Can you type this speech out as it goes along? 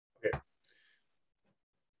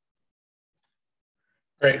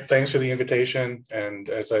Great, thanks for the invitation. And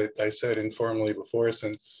as I said informally before,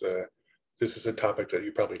 since this is a topic that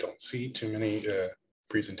you probably don't see too many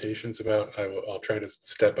presentations about, I'll try to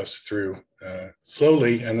step us through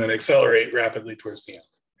slowly and then accelerate rapidly towards the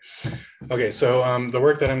end. Okay, so the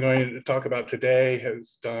work that I'm going to talk about today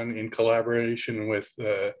is done in collaboration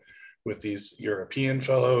with these European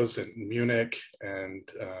fellows in Munich and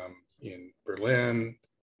in Berlin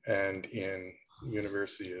and in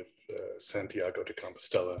University of Santiago de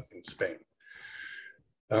Compostela in Spain.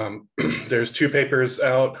 There's 2 papers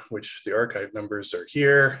out, which the archive numbers are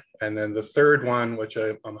here, and then the third one, which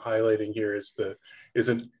I'm highlighting here, is a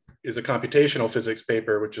computational physics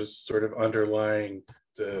paper, which is sort of underlying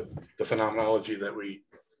the phenomenology that we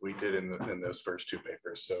did in those first 2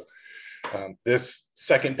 papers. So this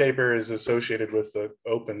second paper is associated with the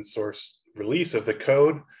open source release of the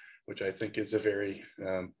code, which I think is a very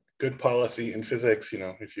good policy in physics. You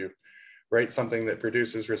know, if you write something that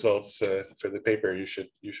produces results for the paper, you should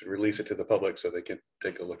release it to the public so they can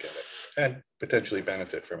take a look at it and potentially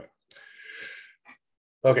benefit from it.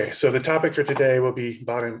 Okay, so the topic for today will be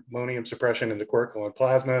bottomonium suppression in the quark-gluon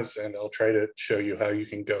plasmas, and I'll try to show you how you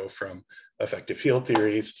can go from effective field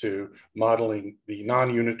theories to modeling the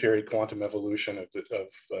non-unitary quantum evolution of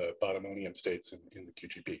bottomonium states in the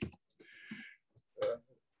QGP.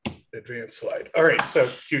 Advanced slide. All right, so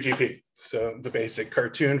QGP. So the basic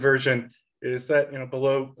cartoon version is that, you know,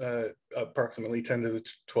 below approximately 10 to the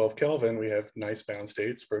 12 Kelvin, we have nice bound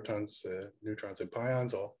states, protons, neutrons, and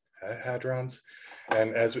pions, all hadrons.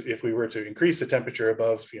 And if we were to increase the temperature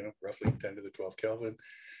above, you know, roughly 10 to the 12 Kelvin,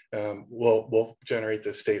 we'll generate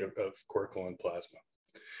this state of quark-gluon plasma.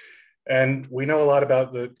 And we know a lot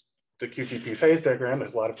about the QGP phase diagram.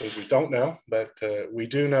 There's a lot of things we don't know, but we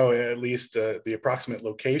do know at least the approximate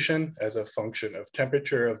location as a function of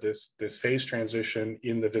temperature of this phase transition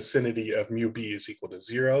in the vicinity of mu b is equal to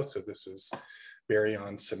 0. So this is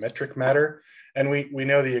baryon symmetric matter. And we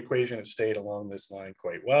know the equation of state along this line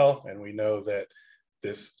quite well. And we know that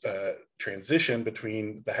this transition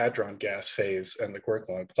between the hadron gas phase and the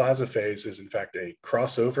quark-gluon plasma phase is in fact a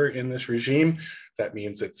crossover in this regime. That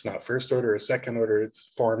means it's not first order or second order,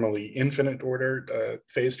 it's formally infinite order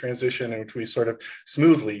phase transition, in which we sort of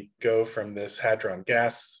smoothly go from this hadron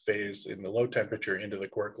gas phase in the low temperature into the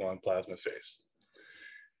quark-gluon plasma phase.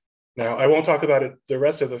 Now, I won't talk about the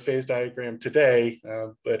rest of the phase diagram today,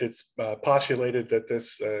 but it's postulated that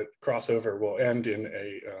this crossover will end in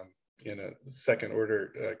a second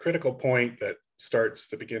order critical point that starts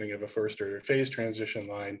the beginning of a first order phase transition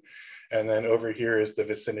line. And then over here is the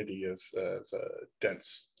vicinity of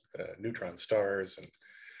dense neutron stars and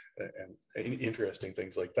interesting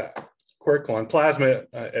things like that. Quark-gluon plasma,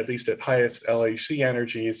 at least at highest LHC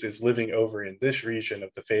energies, is living over in this region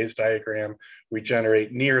of the phase diagram. We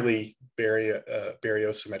generate nearly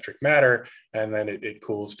baryosymmetric matter, and then it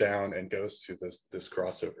cools down and goes to this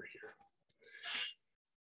crossover here.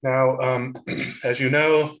 Now, as you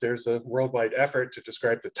know, there's a worldwide effort to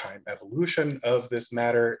describe the time evolution of this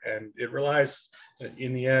matter, and it relies,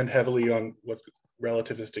 in the end, heavily on what's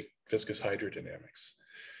relativistic viscous hydrodynamics.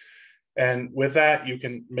 And with that, you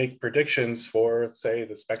can make predictions for, say,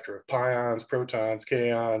 the spectra of pions, protons,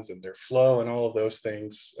 kaons, and their flow, and all of those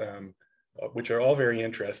things, which are all very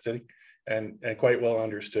interesting and quite well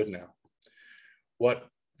understood now. What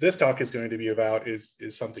this talk is going to be about is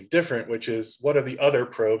something different, which is what are the other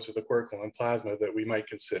probes of the quark-gluon plasma that we might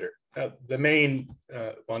consider? The main,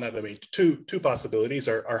 well, not the main, two possibilities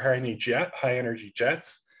are high energy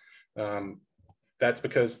jets. That's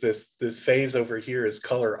because this phase over here is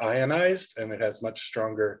color ionized and it has much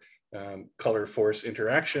stronger color force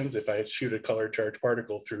interactions. If I shoot a color charged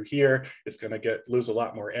particle through here, it's going to lose a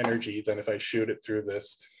lot more energy than if I shoot it through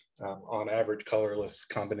this on average colorless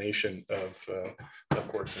combination of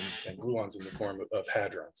quarks and gluons in the form of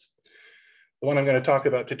hadrons. The one I'm going to talk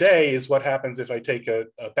about today is what happens if I take a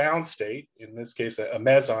bound state, in this case a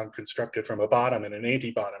meson constructed from a bottom and an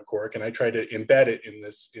anti-bottom quark, and I try to embed it in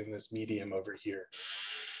this medium over here.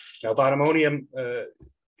 Now, bottomonium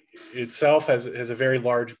itself has a very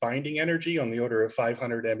large binding energy on the order of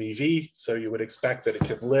 500 MeV, so you would expect that it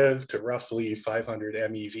can live to roughly 500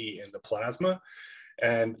 MeV in the plasma.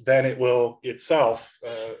 And then it will itself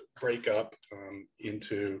break up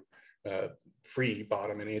into free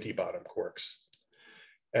bottom and anti-bottom quarks.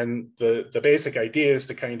 And the basic idea is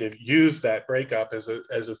to kind of use that breakup as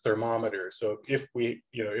a thermometer. So if we,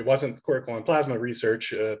 you know, it wasn't quark-gluon plasma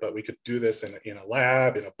research, but we could do this in a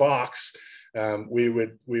lab, in a box, we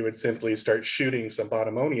would simply start shooting some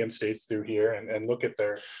bottomonium states through here and look at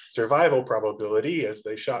their survival probability as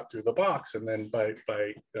they shot through the box. And then by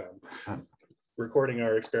recording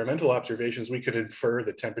our experimental observations, we could infer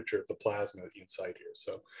the temperature of the plasma inside here.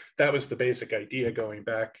 So that was the basic idea going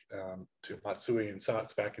back to Matsui and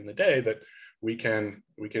Satz back in the day, that we can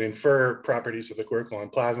infer properties of the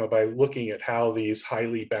quark-gluon plasma by looking at how these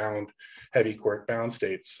highly bound heavy quark bound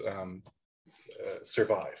states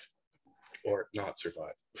survive or not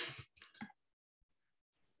survive.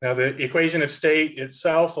 Now, the equation of state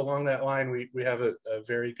itself, along that line, we have a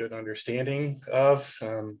very good understanding of,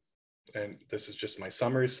 and this is just my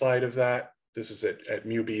summary slide of that. This is at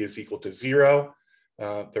mu b is equal to 0.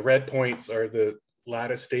 The red points are the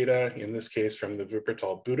lattice data, in this case from the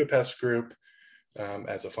Wuppertal-Budapest group,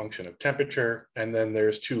 as a function of temperature. And then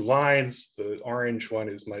there's two lines. The orange one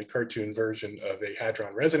is my cartoon version of a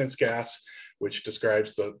hadron resonance gas, which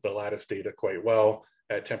describes the lattice data quite well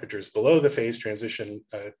at temperatures below the phase transition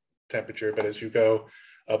temperature. But as you go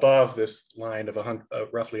above this line of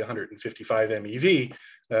roughly 155 MeV,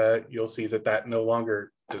 you'll see that that no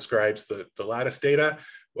longer describes the lattice data.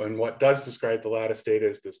 And what does describe the lattice data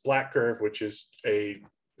is this black curve, which is a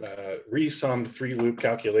resummed 3-loop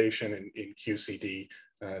calculation in QCD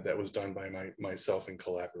that was done by myself and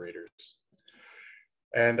collaborators.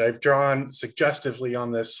 And I've drawn suggestively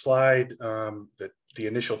on this slide that the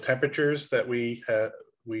initial temperatures that we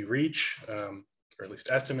reach, or at least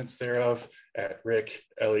estimates thereof, at RIC,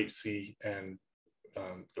 LHC, and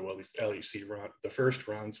well, at least LHC the first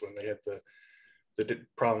runs when they had the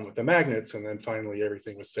problem with the magnets, and then finally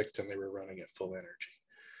everything was fixed and they were running at full energy.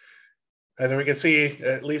 And then we can see,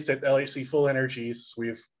 at least at LHC full energies,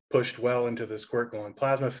 we've pushed well into this quark-gluon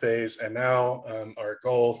plasma phase, and now our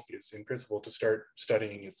goal is in principle to start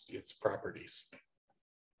studying its properties.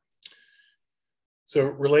 So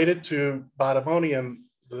related to bottomonium,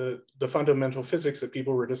 the fundamental physics that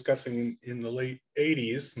people were discussing in the late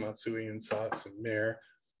 80s, Matsui and Satz and Mayer,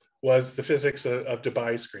 was the physics of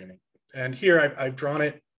Debye screening. And here I've drawn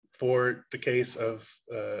it for the case of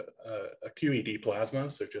a QED plasma,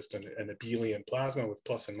 so just an abelian plasma with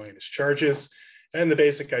plus and minus charges. And the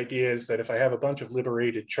basic idea is that if I have a bunch of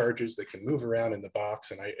liberated charges that can move around in the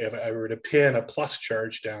box, and if I were to pin a plus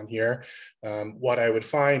charge down here, what I would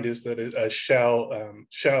find is that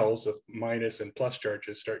shells of minus and plus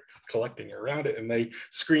charges start collecting around it, and they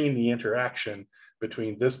screen the interaction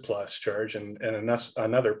between this plus charge and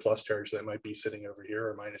another plus charge that might be sitting over here,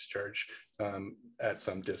 or minus charge at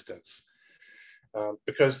some distance.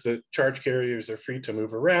 Because the charge carriers are free to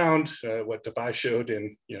move around, what Debye showed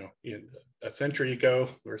in a century ago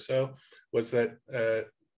or so was that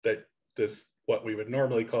this, what we would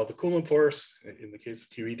normally call the Coulomb force, in the case of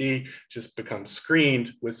QED, just becomes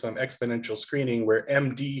screened with some exponential screening, where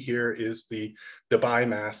MD here is the Debye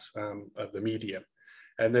mass of the medium.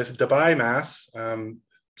 And this Debye mass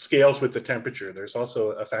scales with the temperature. There's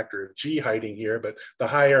also a factor of G hiding here, but the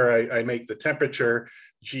higher I make the temperature,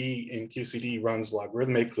 G in QCD runs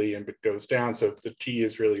logarithmically and it goes down. So the T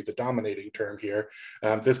is really the dominating term here.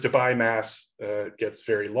 This Debye mass gets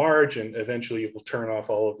very large, and eventually it will turn off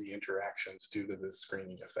all of the interactions due to this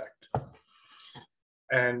screening effect.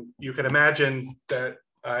 And you can imagine that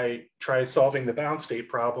I try solving the bound state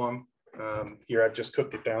problem. Here I've just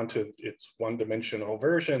cooked it down to its one-dimensional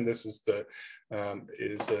version. This is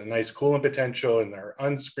a nice Coulomb potential, and our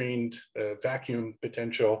unscreened vacuum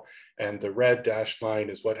potential, and the red dashed line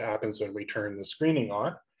is what happens when we turn the screening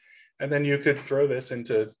on. And then you could throw this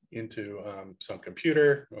into some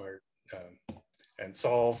computer and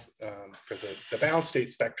solve for the bound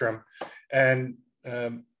state spectrum. And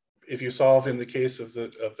if you solve in the case of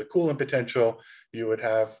the Coulomb potential, you would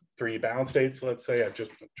have 3 bound states. Let's say I'm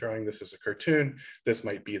just drawing this as a cartoon. This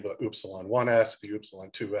might be the upsilon 1s, the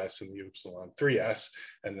upsilon 2s, and the upsilon 3s,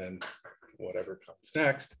 and then whatever comes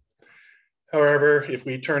next. However, if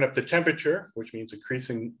we turn up the temperature, which means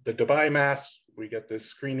increasing the Debye mass, we get this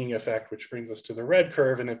screening effect, which brings us to the red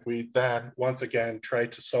curve. And if we then once again try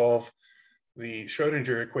to solve the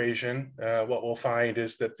Schrodinger equation, what we'll find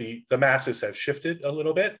is that the masses have shifted a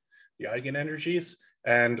little bit, the eigenenergies,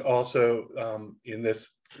 and also in this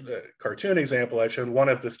cartoon example I've shown, one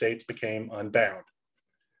of the states became unbound.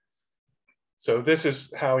 So this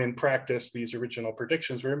is how in practice these original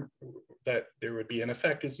predictions were, that there would be an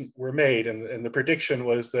effect, were made. And the prediction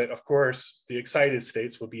was that, of course, the excited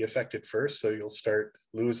states will be affected first. So you'll start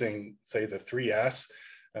losing, say, the 3s,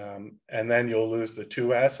 and then you'll lose the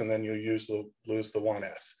 2s, and then you'll lose the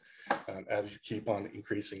 1s as you keep on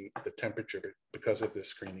increasing the temperature because of this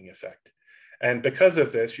screening effect. And because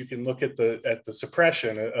of this, you can look at the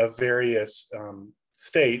suppression of various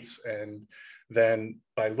states, and then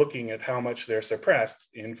by looking at how much they're suppressed,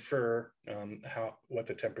 infer what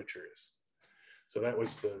the temperature is. So that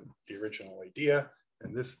was the original idea.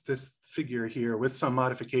 And this figure here, with some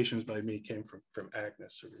modifications by me, came from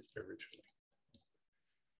Agnes originally.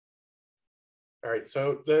 All right,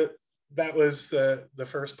 so that was the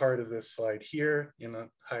first part of this slide here. In a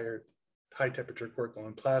high temperature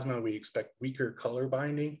quark-gluon plasma, we expect weaker color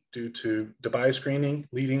binding due to Debye screening,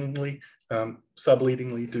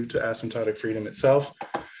 subleadingly due to asymptotic freedom itself.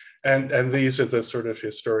 And these are the sort of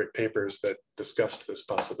historic papers that discussed this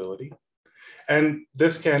possibility. And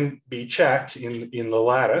this can be checked in the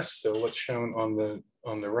lattice. So what's shown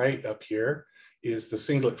on the right up here is the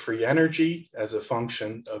singlet free energy as a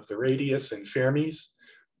function of the radius in Fermi's.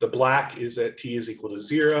 The black is at T is equal to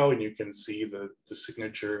 0, and you can see the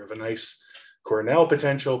signature of a nice Cornell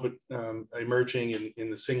potential but emerging in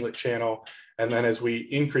the singlet channel. And then as we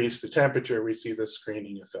increase the temperature, we see this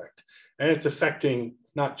screening effect. And it's affecting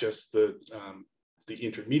not just the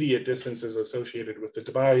intermediate distances associated with the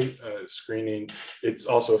Debye screening, it's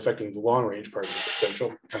also affecting the long range part of the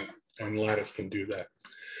potential, and lattice can do that.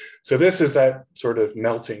 So this is that sort of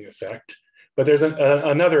melting effect. But there's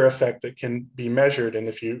another effect that can be measured, and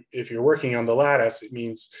if you're working on the lattice, it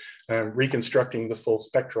means reconstructing the full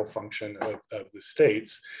spectral function of the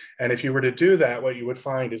states. And if you were to do that, what you would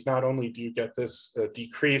find is not only do you get this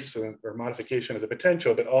decrease or modification of the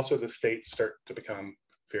potential, but also the states start to become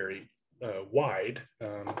very wide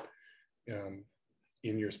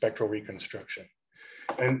in your spectral reconstruction.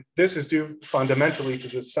 And this is due fundamentally to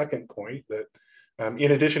the second point that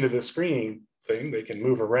in addition to the screening thing, they can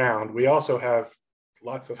move around. We also have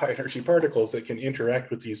lots of high energy particles that can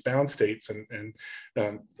interact with these bound states and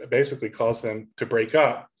basically cause them to break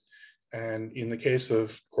up. And in the case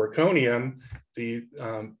of quarkonium,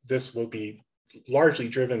 this will be largely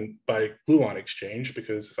driven by gluon exchange,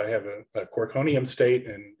 because if I have a quarkonium state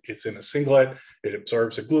and it's in a singlet, it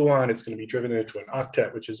absorbs a gluon, it's going to be driven into an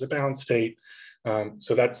octet, which is a bound state.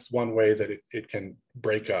 So that's one way that it can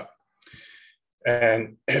break up.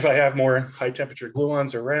 And if I have more high temperature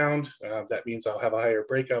gluons around, that means I'll have a higher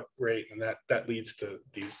breakup rate, and that leads to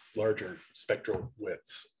these larger spectral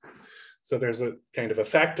widths. So there's a kind of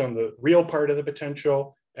effect on the real part of the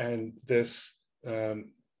potential, and this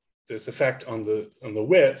effect on the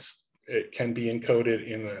widths, it can be encoded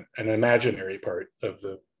in an imaginary part of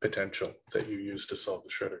the potential that you use to solve the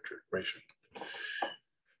Schrödinger equation.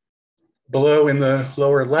 Below in the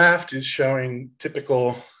lower left is showing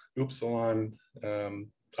typical upsilon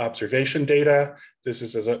observation data. This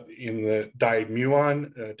is in the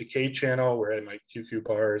di-muon decay channel, where my QQ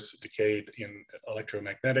bars decayed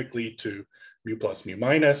electromagnetically to mu plus mu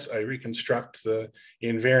minus. I reconstruct the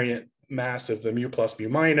invariant mass of the mu plus mu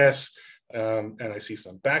minus, and I see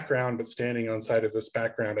some background, but standing on side of this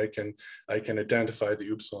background, I can identify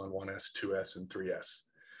the upsilon 1s, 2s, and 3s.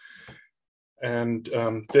 And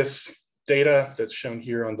this data that's shown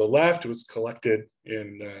here on the left was collected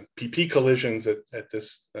in PP collisions at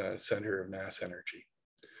this center of mass energy.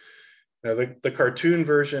 Now, the cartoon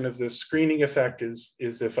version of this screening effect is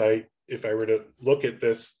if I were to look at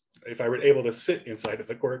this, if I were able to sit inside of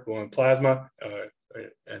the quark-gluon plasma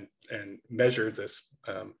and measure this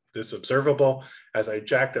observable, as I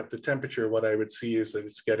jacked up the temperature, what I would see is that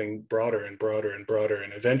it's getting broader and broader and broader,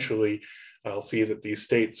 and eventually I'll see that these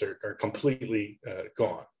states are completely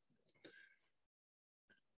gone.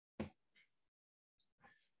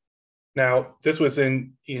 Now, this was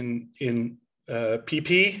in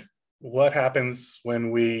PP. What happens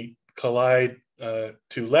when we collide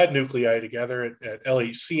two lead nuclei together at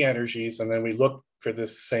LHC energies, and then we look for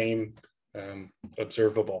this same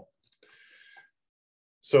observable?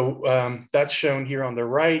 So that's shown here on the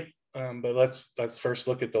right, but let's first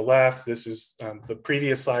look at the left. This is the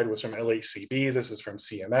previous slide was from LHCb. This is from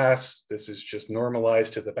CMS. This is just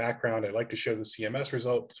normalized to the background. I like to show the CMS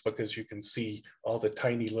results because you can see all the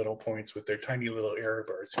tiny little points with their tiny little error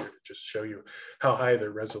bars here to just show you how high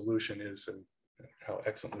their resolution is and how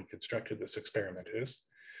excellently constructed this experiment is.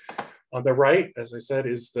 On the right, as I said,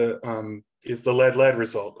 is the lead-lead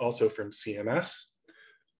result, also from CMS,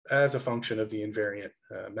 as a function of the invariant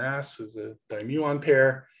mass as a di-muon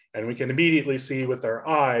pair. And we can immediately see with our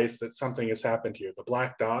eyes that something has happened here. The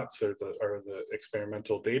black dots are the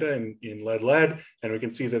experimental data in lead-lead, and we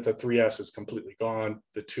can see that the 3s is completely gone.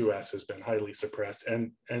 The 2s has been highly suppressed,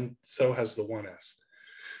 and so has the 1s.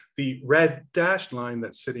 The red dashed line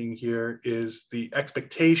that's sitting here is the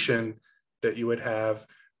expectation that you would have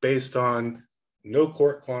based on no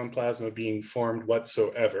quark-gluon plasma being formed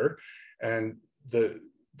whatsoever. And the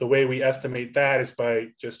way we estimate that is by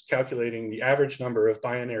just calculating the average number of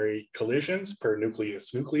binary collisions per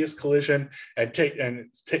nucleus-nucleus collision, and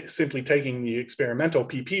simply taking the experimental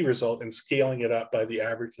PP result and scaling it up by the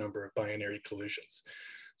average number of binary collisions.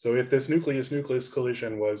 So if this nucleus-nucleus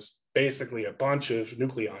collision was basically a bunch of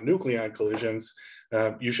nucleon-nucleon collisions,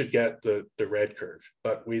 you should get the red curve.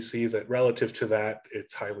 But we see that relative to that,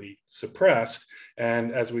 it's highly suppressed.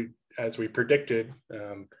 And as we predicted,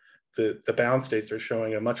 the bound states are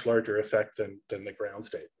showing a much larger effect than the ground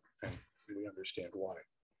state. And we understand why.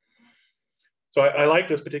 So I like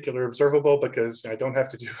this particular observable because I don't have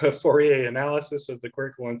to do a Fourier analysis of the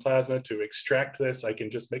quark-gluon plasma to extract this. I can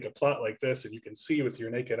just make a plot like this, and you can see with your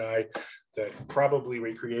naked eye that probably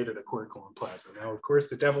we created a quark-gluon plasma. Now, of course,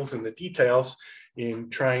 the devil's in the details in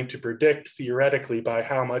trying to predict theoretically by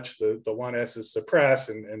how much the 1s is suppressed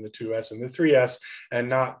and the 2s and the 3s, and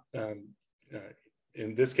not,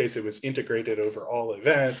 in this case, it was integrated over all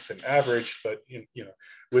events and averaged, but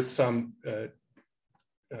with some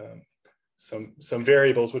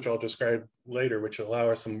variables, which I'll describe later, which allow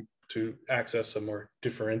us to access some more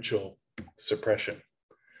differential suppression.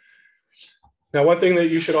 Now, one thing that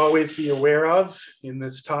you should always be aware of in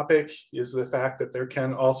this topic is the fact that there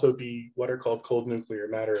can also be what are called cold nuclear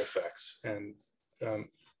matter effects. And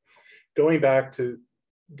going back to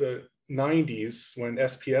the 90s, when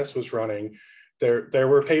SPS was running, there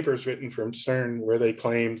were papers written from CERN where they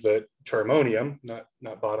claimed that charmonium, not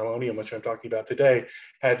bottomonium, which I'm talking about today,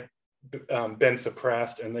 had been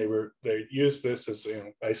suppressed, and they used this as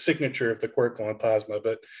a signature of the quark-gluon plasma.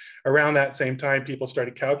 But around that same time, people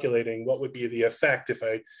started calculating what would be the effect if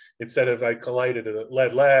instead of I collided a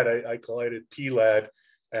lead-lead, I collided p-lead.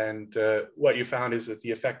 And what you found is that the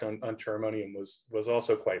effect on charmonium was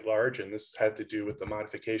also quite large, and this had to do with the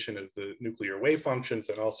modification of the nuclear wave functions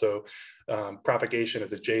and also propagation of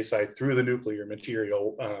the J side through the nuclear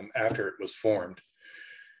material after it was formed.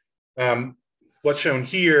 What's shown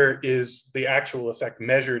here is the actual effect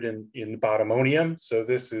measured in bottomonium. So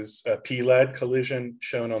this is a p-lead collision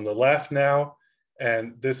shown on the left now,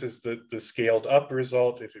 and this is the scaled up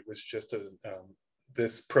result if it was just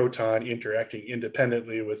this proton interacting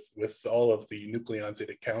independently with all of the nucleons it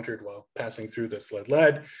encountered while passing through this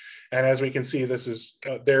lead-lead. And as we can see, this is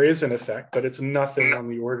there is an effect, but it's nothing on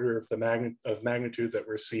the order of magnitude that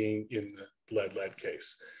we're seeing in the lead-lead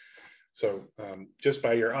case. So just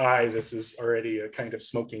by your eye, this is already a kind of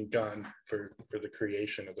smoking gun for the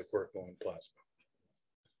creation of the quark-gluon plasma.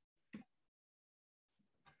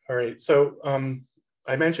 All right, so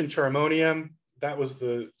I mentioned charmonium. That was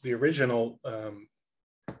the original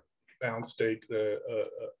bound state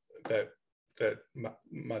that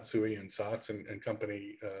Matsui and Satz and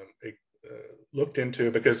company looked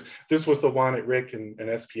into, because this was the one at RIC and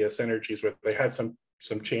SPS Energies where they had some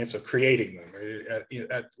chance of creating them. Right?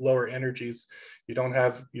 At lower energies, you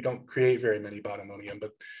don't create very many bottomonium, but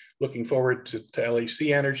looking forward to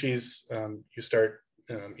LHC energies, you start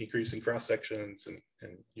increasing cross sections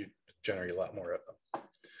and you generate a lot more of them.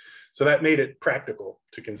 So that made it practical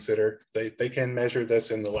to consider. They can measure this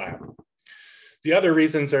in the lab. The other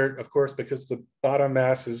reasons are, of course, because the bottom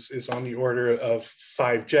mass is on the order of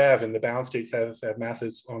 5 JeV, and the bound states have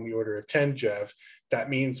masses on the order of 10 JeV. That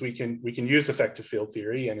means we can use effective field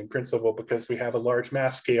theory, and in principle, because we have a large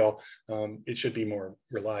mass scale, it should be more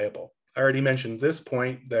reliable. I already mentioned this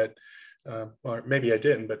point that, or maybe I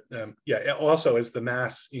didn't, but yeah, also as the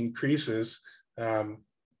mass increases,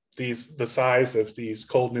 the size of these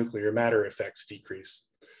cold nuclear matter effects decrease.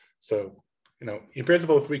 So, in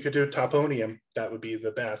principle, if we could do toponium, that would be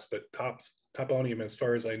the best, but toponium, as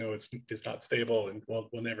far as I know, is not stable, and we'll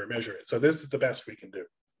never measure it. So this is the best we can do.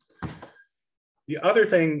 The other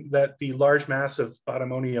thing that the large mass of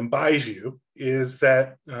bottomonium buys you is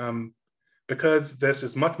that because this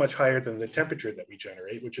is much, much higher than the temperature that we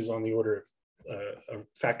generate, which is on the order of a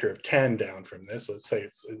factor of 10 down from this, let's say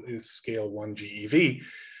it's scale 1 GeV,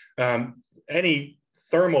 any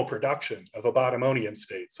thermal production of a bottomonium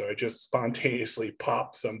state. So I just spontaneously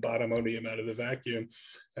pop some bottomonium out of the vacuum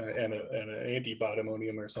and an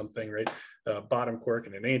anti-bottomonium or something, right? Bottom quark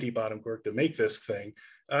and an anti-bottom quark to make this thing.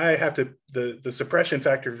 I have to, the suppression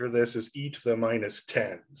factor for this is e to the minus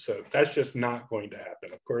 10. So that's just not going to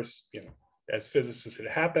happen. Of course, as physicists it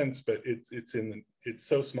happens, but it's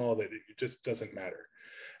so small that it just doesn't matter.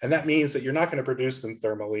 And that means that you're not going to produce them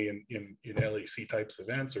thermally in LEC types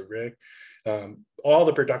events or RIG. All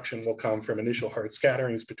the production will come from initial hard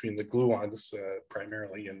scatterings between the gluons,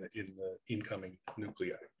 primarily in the incoming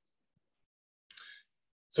nuclei.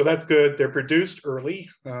 So that's good. They're produced early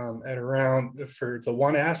at around, for the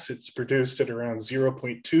 1s, it's produced at around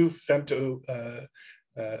 0.2 femto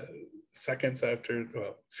seconds after,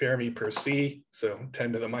 Fermi per C, so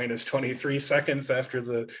 10 to the minus 23 seconds after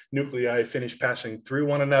the nuclei finish passing through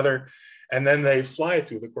one another. And then they fly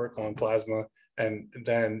through the quark-gluon plasma, and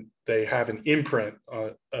then they have an imprint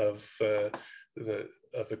of the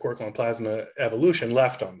the quark-gluon plasma evolution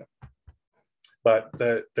left on them, but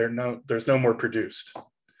there's no more produced.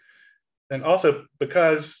 And also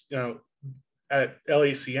because, at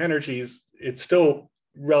LEC energies, it's still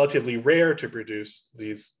relatively rare to produce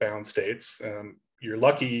these bound states. You're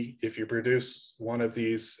lucky if you produce one of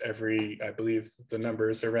these every, I believe the number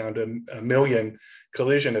is around a million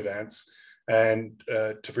collision events. And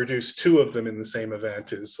to produce two of them in the same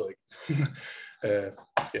event is like,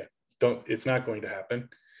 it's not going to happen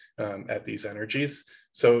at these energies.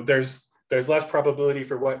 So there's less probability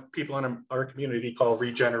for what people in our community call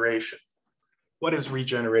regeneration. What is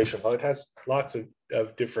regeneration? Well, it has lots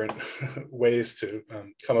of different ways to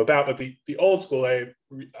come about, but the old school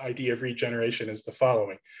idea of regeneration is the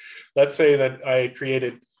following. Let's say that I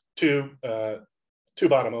created two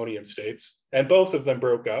bottomonium states, and both of them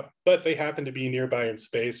broke up, but they happen to be nearby in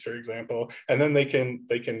space, for example, and then they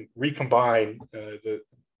can recombine the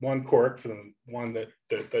one quark from the one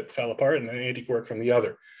that fell apart and an anti-quark from the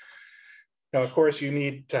other. Now, of course, you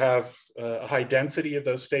need to have a high density of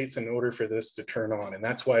those states in order for this to turn on. And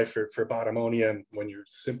that's why for bottomonium, when you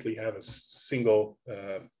simply have a single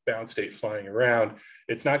bound state flying around,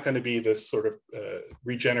 it's not going to be this sort of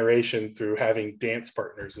regeneration through having dance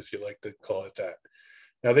partners, if you like to call it that.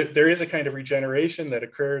 Now, there is a kind of regeneration that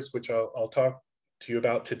occurs, which I'll talk to you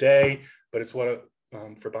about today, but it's what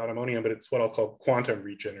for bottomonium, but it's what I'll call quantum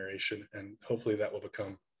regeneration. And hopefully that will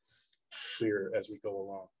become clear as we go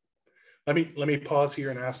along. Let me pause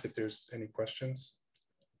here and ask if there's any questions.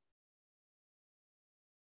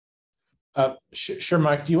 Sure,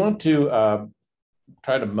 Mike. Do you want to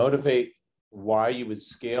try to motivate why you would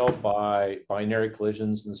scale by binary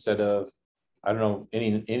collisions instead of, I don't know,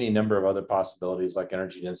 any number of other possibilities like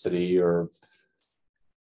energy density or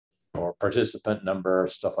participant number,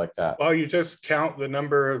 stuff like that? Well, you just count the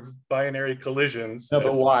number of binary collisions. No,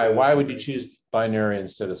 but why? Why would you choose binary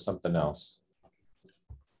instead of something else?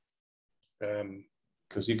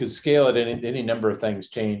 Because you could scale it any number of things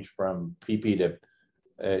change from PP to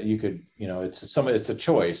you could, it's a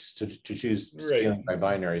choice to choose scaling by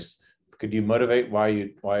binaries. Could you motivate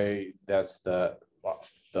why that's the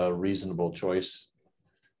reasonable choice?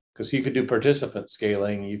 Because you could do participant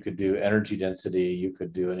scaling, you could do energy density, you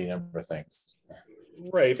could do any number of things.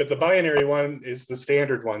 Right, but the binary one is the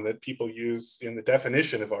standard one that people use in the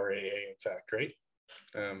definition of RAA, in fact, right?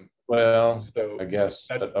 Well, so I guess,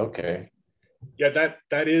 but okay. Yeah,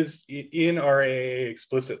 that is in RAA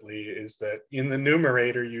explicitly, is that in the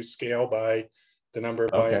numerator you scale by the number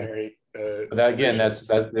of binary. But that, again,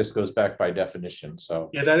 this goes back by definition.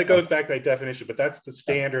 So yeah, that goes back by definition, but that's the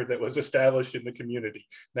standard that was established in the community.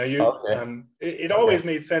 Now it always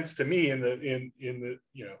made sense to me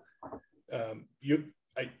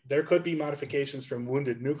there could be modifications from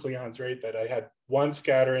wounded nucleons, right? That I had one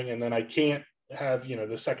scattering and then I can't have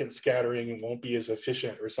the second scattering and won't be as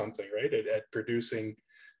efficient or something, right, at producing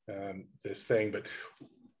this thing. But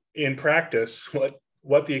in practice,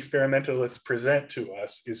 what the experimentalists present to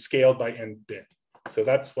us is scaled by n bin. So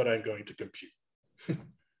that's what I'm going to compute.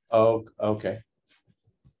 Oh, okay.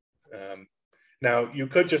 Now you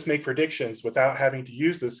could just make predictions without having to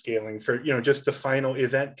use the scaling for just the final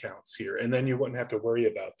event counts here, and then you wouldn't have to worry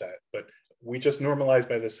about that. But we just normalize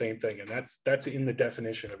by the same thing, and that's in the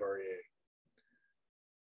definition of RAA.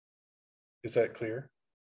 Is that clear?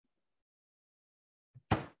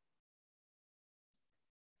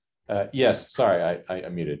 Yes, sorry, I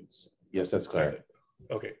muted. Yes, that's clear.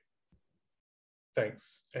 Okay.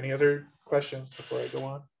 Thanks. Any other questions before I go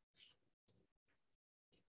on?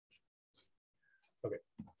 Okay.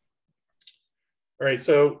 All right,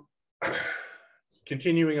 so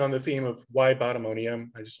continuing on the theme of why bottomonium,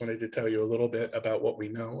 I just wanted to tell you a little bit about what we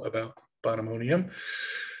know about bottomonium.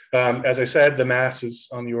 As I said, the mass is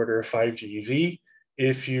on the order of 5 GeV.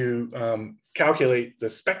 If you calculate the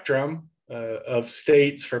spectrum of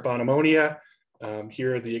states for bottomonia,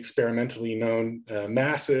 here are the experimentally known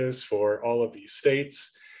masses for all of these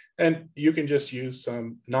states. And you can just use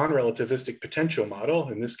some non-relativistic potential model.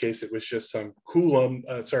 In this case, it was just some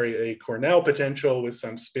a Cornell potential with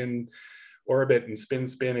some spin orbit and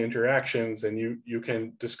spin-spin interactions, and you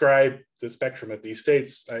can describe the spectrum of these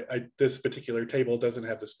states. This particular table doesn't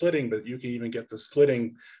have the splitting, but you can even get the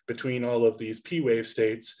splitting between all of these p-wave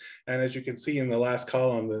states. And as you can see in the last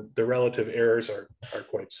column, the relative errors are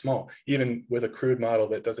quite small, even with a crude model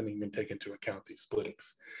that doesn't even take into account these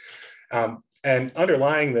splittings. And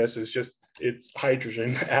underlying this is just it's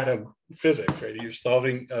hydrogen atom physics, right? You're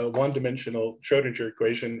solving a one-dimensional Schrodinger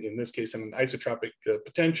equation, in this case in an isotropic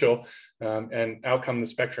potential, and out come the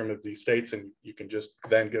spectrum of these states, and you can just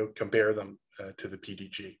then go compare them to the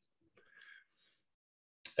PDG.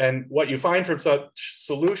 And what you find from such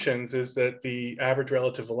solutions is that the average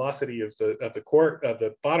relative velocity of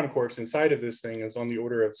the bottom quarks inside of this thing is on the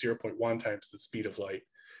order of 0.1 times the speed of light.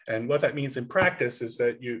 And what that means in practice is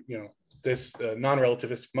that this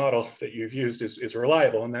non-relativistic model that you've used is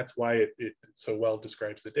reliable, and that's why it so well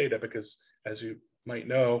describes the data, because as you might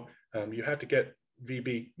know, you have to get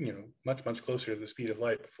VB much closer to the speed of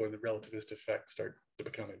light before the relativist effects start to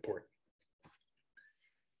become important.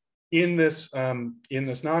 In this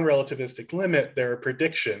non-relativistic limit, there are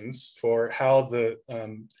predictions for how the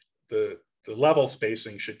level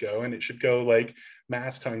spacing should go, and it should go like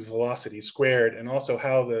mass times velocity squared, and also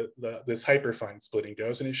how this hyperfine splitting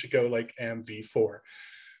goes, and it should go like mv4.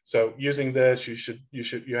 So using this,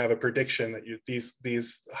 you have a prediction that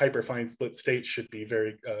these hyperfine split states should be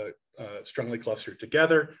very strongly clustered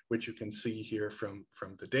together, which you can see here from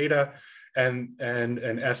the data, and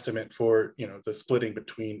an estimate for the splitting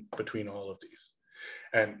between all of these.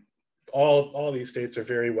 And all these states are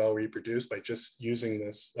very well reproduced by just using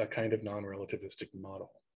this kind of non-relativistic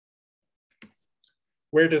model.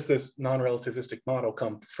 Where does this non-relativistic model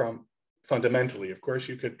come from fundamentally? Of course,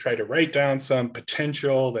 you could try to write down some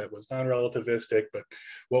potential that was non-relativistic, but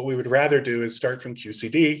what we would rather do is start from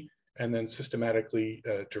QCD and then systematically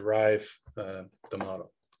derive the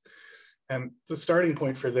model. And the starting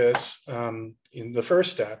point for this in the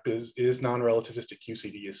first step is non-relativistic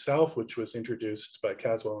QCD itself, which was introduced by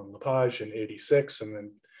Caswell and Lepage in '86, and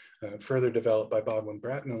then further developed by Bodwin,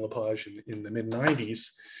 Bratton, and Lepage in the mid-90s.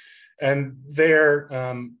 And there,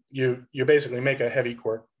 you basically make a heavy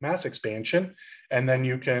quark mass expansion, and then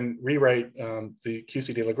you can rewrite the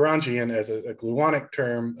QCD Lagrangian as a gluonic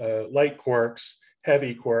term, light quarks,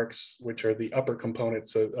 heavy quarks, which are the upper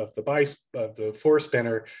components of the four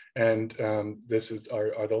spinner, and this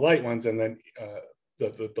are the light ones, and then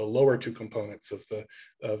the lower two components of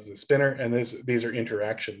the spinner, and these are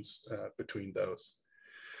interactions between those.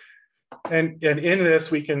 And in this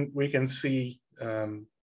we can see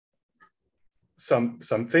some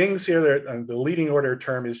things here. The leading order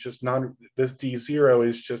term is just this D0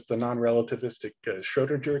 is just the non-relativistic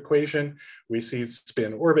Schrodinger equation. We see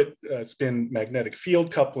spin magnetic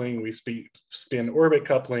field coupling, we see spin orbit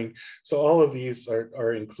coupling. So all of these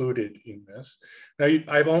are included in this. Now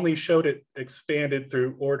I've only showed it expanded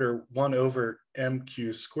through order 1 over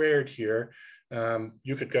mq squared here.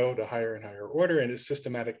 You could go to higher and higher order, and it's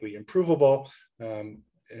systematically improvable in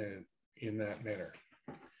that manner.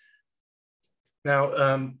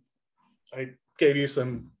 Now, I gave you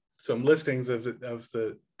some listings of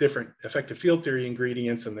the different effective field theory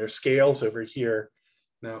ingredients and their scales over here.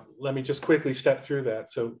 Now, let me just quickly step through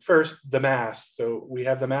that. So first, the mass. So we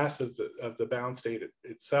have the mass of the bound state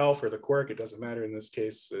itself, or the quark. It doesn't matter in this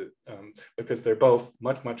case because they're both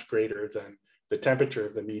much greater than the temperature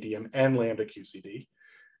of the medium and lambda QCD.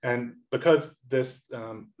 And because this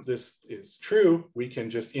is true, we can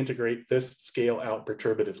just integrate this scale out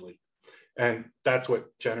perturbatively. And that's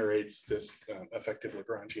what generates this effective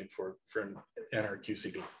Lagrangian from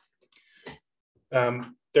NRQCD.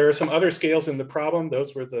 There are some other scales in the problem.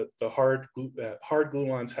 Those were the hard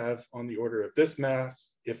gluons have on the order of this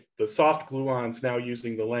mass. If the soft gluons, now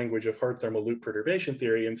using the language of hard thermal loop perturbation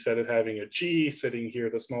theory, instead of having a G sitting here,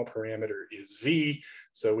 the small parameter is V.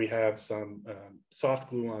 So we have some soft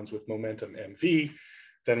gluons with momentum MV.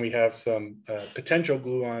 Then we have some potential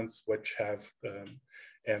gluons, which have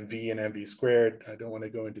MV and MV squared. I don't want to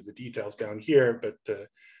go into the details down here, but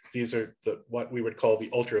these are what we would call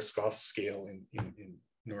the ultra-Scoff scale in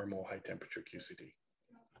normal high temperature QCD.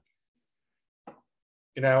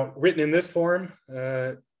 Now, written in this form,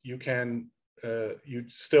 you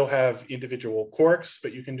still have individual quarks,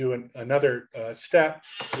 but you can do another step,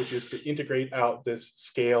 which is to integrate out this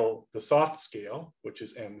scale, the soft scale, which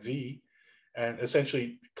is MV, and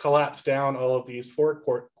essentially collapse down all of these four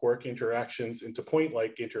quark interactions into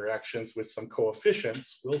point-like interactions with some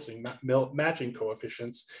coefficients, Wilson matching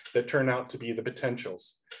coefficients that turn out to be the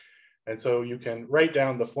potentials. And so you can write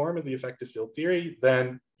down the form of the effective field theory,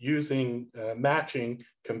 then using matching,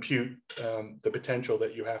 compute the potential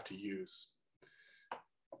that you have to use.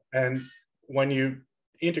 And when you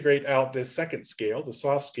integrate out this second scale, the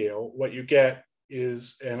soft scale, what you get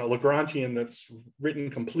is a Lagrangian that's written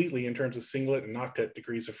completely in terms of singlet and octet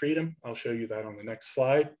degrees of freedom. I'll show you that on the next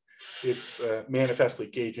slide. It's manifestly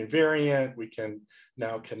gauge invariant. We can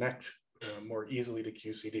now connect more easily to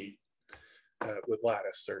QCD with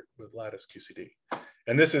lattice QCD.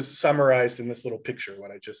 And this is summarized in this little picture,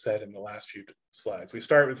 what I just said in the last few slides. We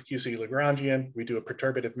start with the QCD Lagrangian. We do a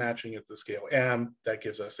perturbative matching at the scale M. That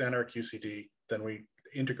gives us NRQCD. Then we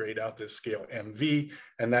integrate out this scale MV,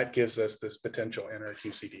 and that gives us this potential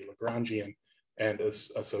NRQCD Lagrangian and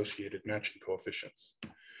associated matching coefficients.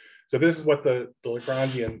 So this is what the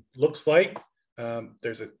Lagrangian looks like.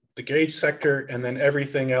 There's the gauge sector, and then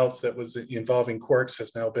everything else that was involving quarks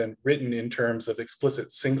has now been written in terms of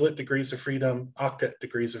explicit singlet degrees of freedom, octet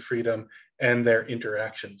degrees of freedom, and their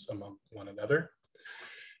interactions among one another.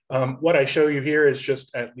 What I show you here is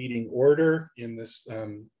just at leading order in this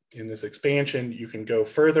expansion. You can go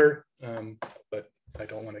further, but I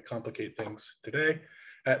don't want to complicate things today.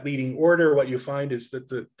 At leading order, what you find is that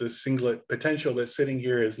the singlet potential that's sitting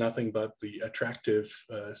here is nothing but the attractive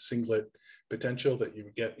singlet potential that you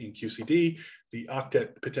would get in QCD. The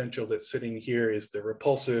octet potential that's sitting here is the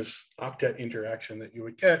repulsive octet interaction that you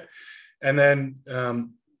would get. And then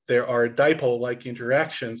there are dipole-like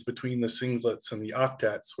interactions between the singlets and the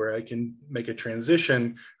octets, where I can make a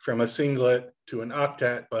transition from a singlet to an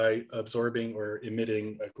octet by absorbing or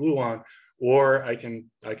emitting a gluon, or I can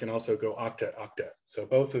also go octet-octet. So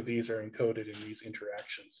both of these are encoded in these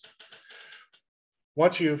interactions.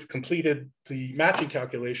 Once you've completed the matching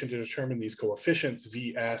calculation to determine these coefficients,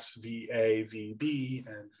 Vs, Va, Vb,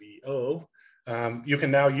 and Vo, you can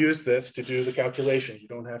now use this to do the calculation. You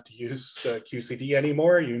don't have to use QCD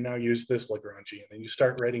anymore. You now use this Lagrangian, and you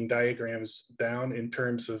start writing diagrams down in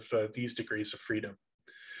terms of these degrees of freedom.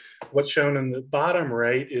 What's shown in the bottom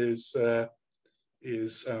right is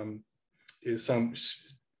it's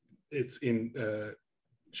in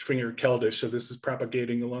Schwinger-Keldysh, so this is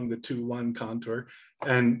propagating along the 2-1 contour.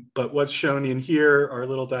 But what's shown in here are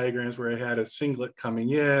little diagrams where I had a singlet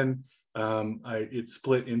coming in. It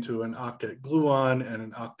split into an octet gluon and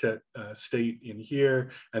an octet state in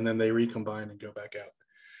here, and then they recombine and go back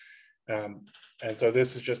out. And so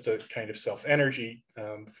this is just a kind of self-energy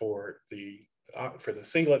for the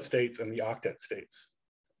singlet states and the octet states.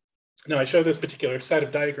 Now I show this particular set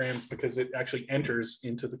of diagrams because it actually enters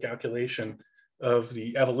into the calculation of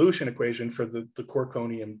the evolution equation for the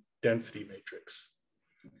quark-gluon density matrix.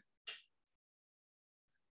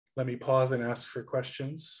 Let me pause and ask for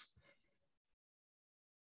questions.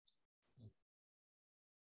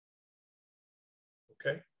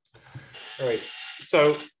 Okay. All right.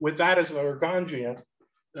 So with that as our Lagrangian,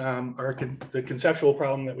 the conceptual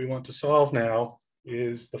problem that we want to solve now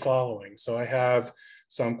is the following. So I have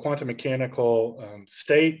some quantum mechanical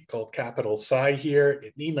state called capital psi here.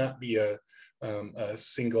 It need not be a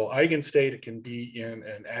single eigenstate. It can be in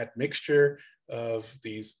an admixture of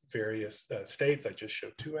these various states. I just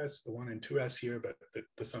showed 2s, the 1 and 2s here, but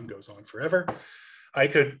the sum goes on forever. I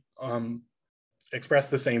could express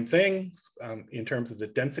the same thing in terms of the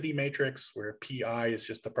density matrix, where Pi is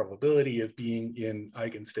just the probability of being in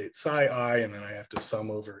eigenstate psi I, and then I have to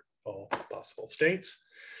sum over all possible states.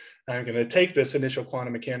 I'm going to take this initial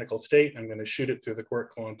quantum mechanical state, I'm going to shoot it through the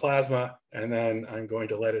quark-gluon plasma, and then I'm going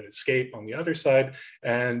to let it escape on the other side,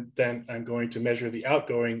 and then I'm going to measure the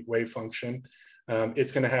outgoing wave function.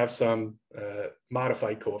 It's going to have some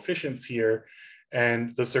modified coefficients here,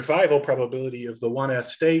 and the survival probability of the 1s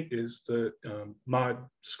state is the mod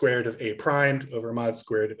squared of A primed over mod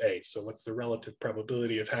squared of A. So what's the relative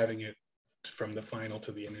probability of having it from the final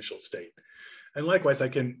to the initial state? And likewise, I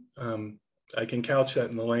can couch that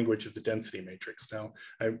in the language of the density matrix. Now,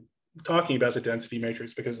 I'm talking about the density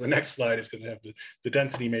matrix because the next slide is going to have the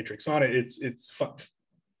density matrix on it. It's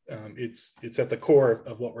at the core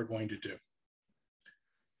of what we're going to do.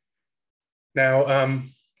 Now,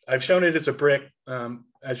 I've shown it as a brick.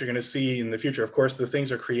 As you're going to see in the future, of course, the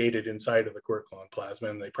things are created inside of the quark-gluon plasma,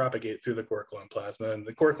 and they propagate through the quark-gluon plasma. And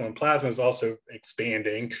the quark-gluon plasma is also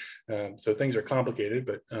expanding, so things are complicated,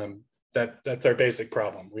 but that's our basic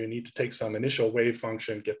problem. We need to take some initial wave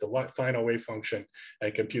function, get the final wave function,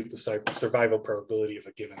 and compute the survival probability of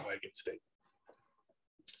a given eigenstate.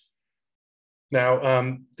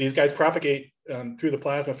 Now, these guys propagate through the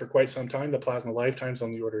plasma for quite some time. The plasma lifetime's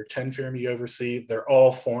on the order of 10 Fermi over C. They're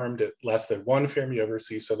all formed at less than 1 Fermi over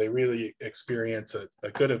C, so they really experience a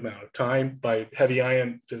good amount of time by heavy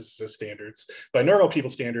ion physicist standards. By normal people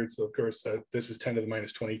standards, of course, this is 10 to the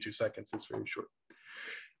minus 22 seconds. It's very short.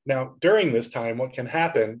 Now, during this time, what can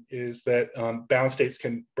happen is that bound states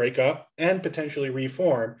can break up and potentially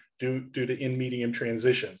reform due to in-medium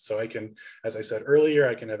transitions. So I can, as I said earlier,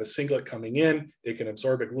 I can have a singlet coming in, it can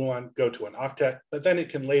absorb a gluon, go to an octet, but then it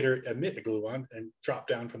can later emit a gluon and drop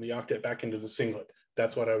down from the octet back into the singlet.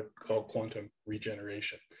 That's what I would call quantum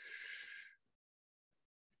regeneration.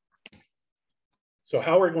 So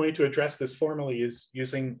how we're going to address this formally is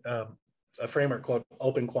using a framework called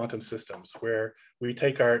open quantum systems, where we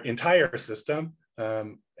take our entire system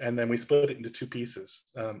and then we split it into two pieces.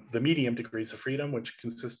 The medium degrees of freedom, which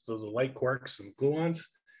consists of the light quarks and gluons,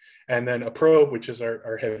 and then a probe, which is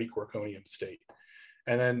our heavy quark-gluon state.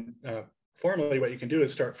 And then formally, what you can do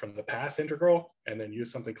is start from the path integral and then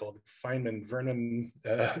use something called Feynman-Vernon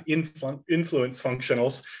influence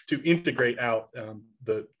functionals to integrate out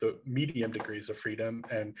the medium degrees of freedom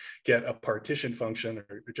and get a partition function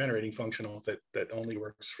or generating functional that only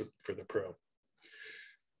works for the probe.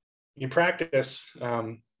 In practice,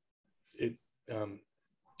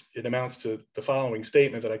 it amounts to the following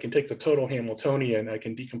statement that I can take the total Hamiltonian, I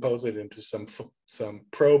can decompose it into some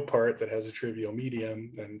probe part that has a trivial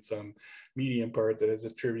medium and some medium part that has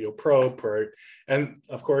a trivial probe part. And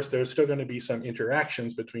of course, there's still going to be some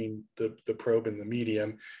interactions between the probe and the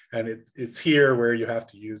medium. And it's here where you have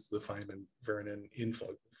to use the Feynman-Vernon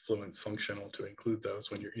influence functional to include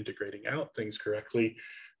those when you're integrating out things correctly.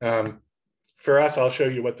 For us, I'll show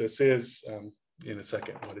you what this is in a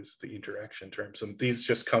second. What is the interaction terms? And these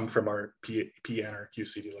just come from our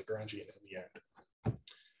pNRQCD Lagrangian in the end.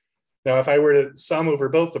 Now, if I were to sum over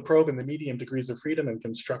both the probe and the medium degrees of freedom and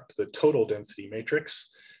construct the total density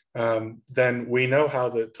matrix, then we know how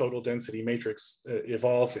the total density matrix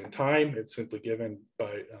evolves in time. It's simply given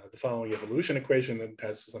by the following evolution equation that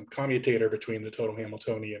has some commutator between the total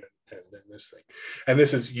Hamiltonian and then this thing. And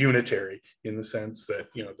this is unitary in the sense that,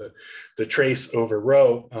 you know, the trace over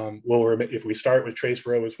rho will remain, if we start with trace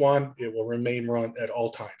rho as 1, it will remain 1 at all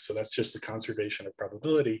times. So that's just the conservation of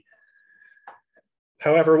probability.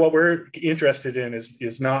 However, what we're interested in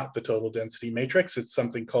is not the total density matrix. It's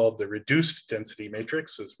something called the reduced density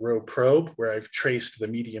matrix, it's rho probe, where I've traced the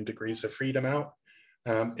medium degrees of freedom out.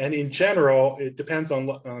 And in general, it depends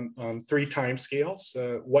on 3 time scales,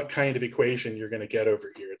 what kind of equation you're going to get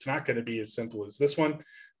over here. It's not going to be as simple as this one.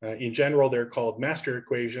 In general, they're called master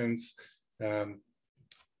equations. And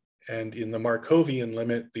in the Markovian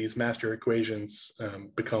limit, these master equations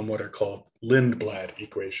become what are called Lindblad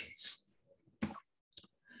equations.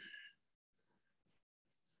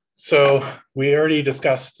 So we already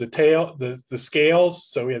discussed the scales.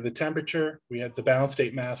 So we have the temperature, we have the bound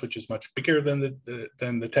state mass, which is much bigger than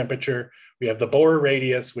the temperature. We have the Bohr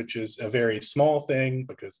radius, which is a very small thing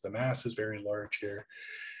because the mass is very large here.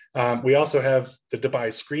 We also have the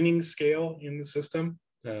Debye screening scale in the system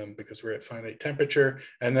because we're at finite temperature.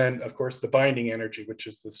 And then of course the binding energy, which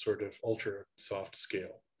is the sort of ultra soft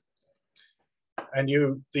scale. And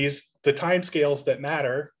the time scales that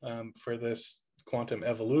matter for this quantum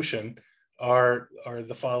evolution are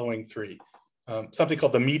the following 3. Something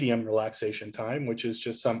called the medium relaxation time, which is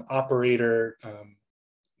just some operator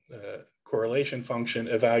correlation function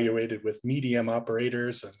evaluated with medium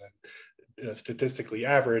operators and then statistically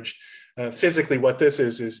averaged. Physically, what this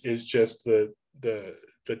is just the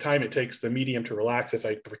time it takes the medium to relax if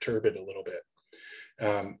I perturb it a little bit.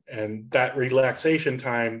 And that relaxation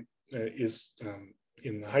time is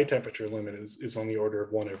in the high temperature limit is on the order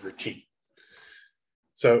of 1/t.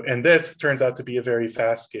 So, and this turns out to be a very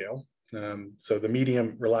fast scale. So the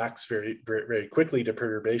medium relaxes very, very, very quickly to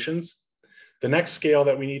perturbations. The next scale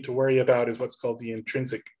that we need to worry about is what's called the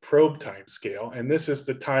intrinsic probe time scale. And this is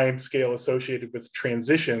the time scale associated with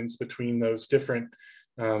transitions between those different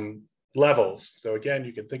levels. So again,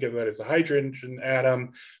 you can think of it as a hydrogen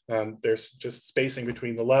atom. There's just spacing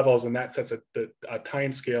between the levels, and that sets a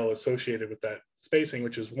time scale associated with that spacing,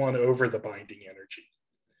 which is 1 over the binding energy.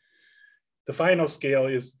 The final scale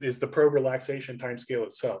is the probe relaxation time scale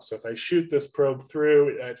itself. So if I shoot this probe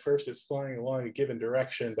through, at first it's flying along a given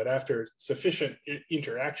direction, but after sufficient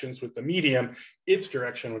interactions with the medium, its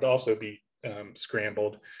direction would also be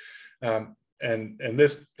scrambled. And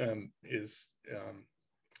this is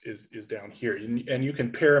down here. And you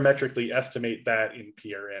can parametrically estimate that in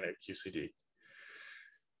pNRQCD.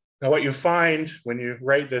 Now, what you find when you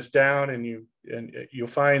write this down, and you'll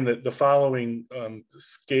find that the following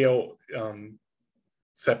scale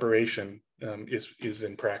separation is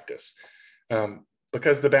in practice.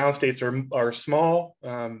 Because the bound states are small,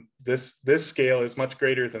 this scale is much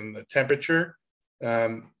greater than the temperature.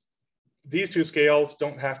 These 2 scales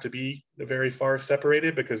don't have to be very far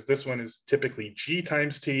separated because this one is typically g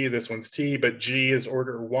times t, this one's t, but g is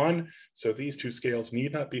order 1. So these 2 scales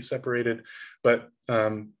need not be separated, but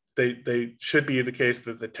they should be the case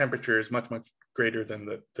that the temperature is much, much greater than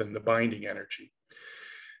the binding energy.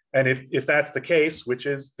 And if that's the case, which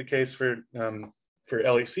is the case for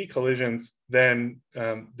LHC collisions, then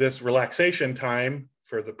this relaxation time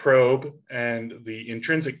for the probe and the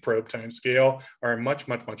intrinsic probe time scale are much,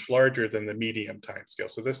 much, much larger than the medium time scale.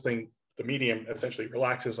 So this thing, the medium essentially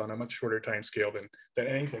relaxes on a much shorter time scale than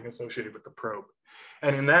anything associated with the probe.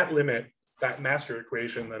 And in that limit, that master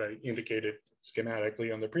equation that I indicated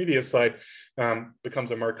schematically on the previous slide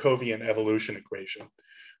becomes a Markovian evolution equation,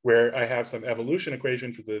 where I have some evolution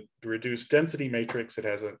equation for the reduced density matrix. It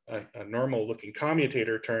has a normal looking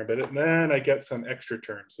commutator term, but then I get some extra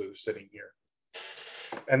terms that are sitting here.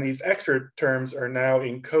 And these extra terms are now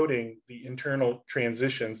encoding the internal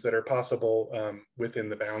transitions that are possible within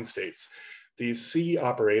the bound states. These C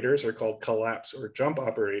operators are called collapse or jump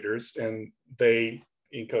operators, and they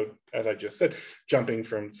encode, as I just said, jumping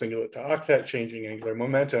from singlet to octet, changing angular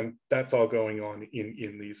momentum. That's all going on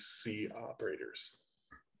in these C operators.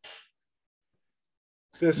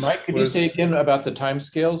 Mike, could you say again about the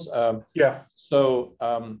timescales? Yeah. So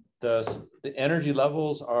the energy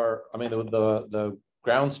levels are, I mean, the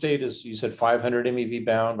ground state is, you said 500 MeV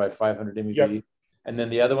bound by 500 MeV. Yep. And then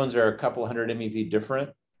the other ones are a couple hundred MeV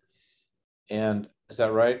different. And is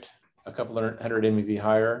that right? A couple hundred MeV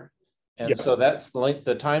higher. And yep. So that's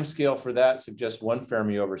the time scale for that suggests 1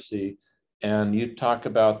 Fermi over C. And you talk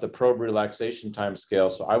about the probe relaxation time scale.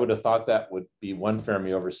 So I would have thought that would be 1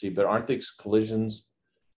 Fermi over C, but aren't these collisions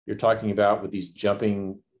you're talking about with these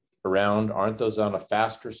jumping around, aren't those on a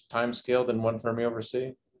faster time scale than 1 Fermi over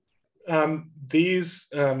C? These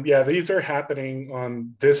are happening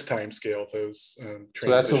on this time scale, those so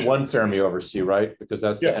that's a 1 Fermi over C, right? Because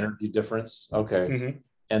that's the energy difference. Okay. Mm-hmm.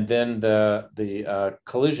 And then the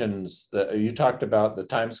collisions, you talked about the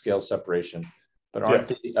time scale separation, but aren't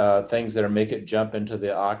the things that make it jump into the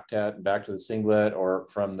octet and back to the singlet or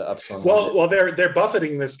from the upsilon? Well, they're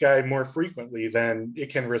buffeting this guy more frequently than it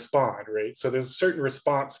can respond, right? So there's a certain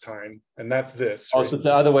response time, and that's this. Oh, right? So it's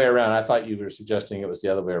the other way around. I thought you were suggesting it was the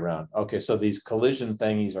other way around. Okay, so these collision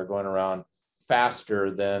thingies are going around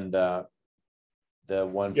faster than the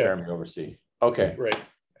 1 Fermi over C. Okay. Right.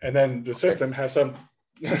 And then the system has some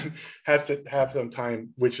has to have some time,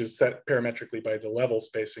 which is set parametrically by the level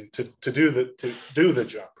spacing to do the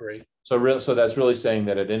jump, right? So that's really saying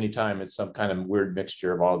that at any time it's some kind of weird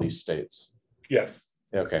mixture of all these states. Yes.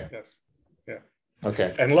 Okay. Yes. Yeah.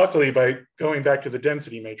 Okay. And luckily, by going back to the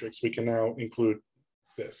density matrix, we can now include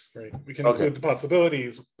this, right? We can include the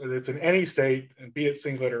possibilities. It's in any state, and be it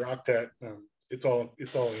singlet or octet, it's all in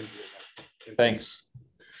here. Thanks.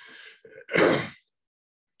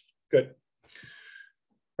 Good.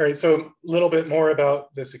 All right, so a little bit more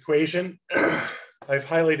about this equation. I've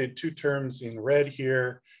highlighted 2 terms in red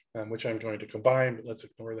here, which I'm going to combine, but let's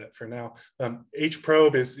ignore that for now. H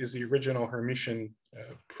probe is the original Hermitian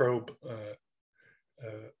probe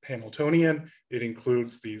Hamiltonian. It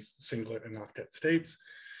includes these singlet and octet states.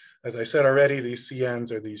 As I said already, these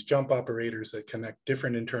CNs are these jump operators that connect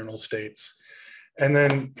different internal states. And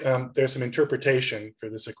then there's some interpretation for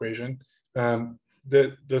this equation.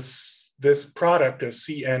 This product of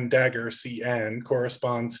Cn dagger Cn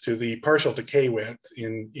corresponds to the partial decay width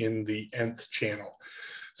in the nth channel.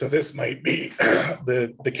 So this might be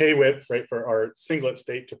the decay width, right, for our singlet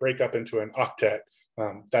state to break up into an octet.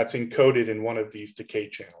 That's encoded in one of these decay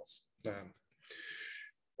channels.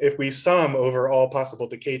 If we sum over all possible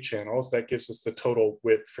decay channels, that gives us the total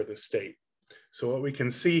width for the state. So what we can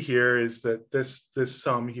see here is that this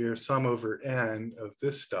sum here, sum over n of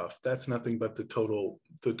this stuff, that's nothing but the total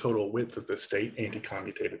width of the state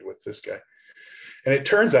anti-commutated with this guy. And it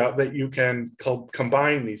turns out that you can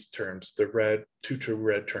combine these terms, the red, two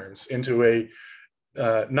red terms, into a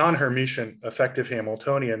non-Hermitian effective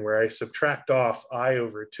Hamiltonian where I subtract off I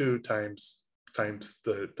over 2 times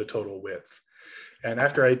the total width. And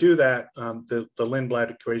after I do that, the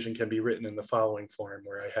Lindblad equation can be written in the following form,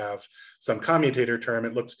 where I have some commutator term.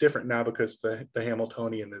 It looks different now because the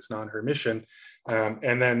Hamiltonian is non-Hermitian,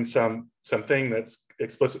 and then something that's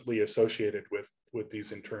explicitly associated with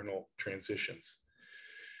these internal transitions.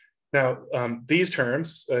 Now, these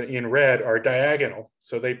terms in red are diagonal,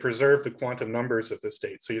 so they preserve the quantum numbers of the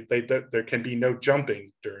state. So there can be no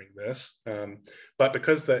jumping during this. But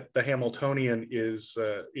because the Hamiltonian is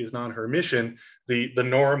non-Hermitian, the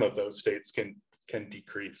norm of those states can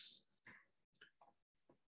decrease.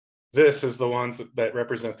 This is the ones that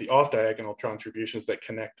represent the off-diagonal contributions that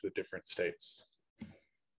connect the different states.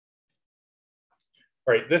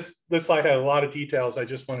 All right, this slide had a lot of details. I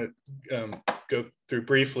just want to go through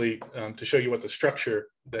briefly to show you what the structure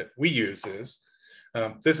that we use is.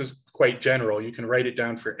 This is quite general. You can write it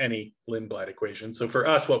down for any Lindblad equation. So for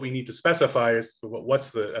us, what we need to specify is what's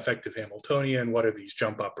the effective Hamiltonian, what are these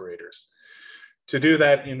jump operators? To do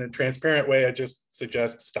that in a transparent way, I just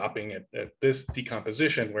suggest stopping at this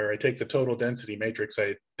decomposition where I take the total density matrix,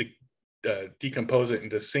 I decompose it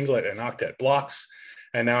into singlet and octet blocks.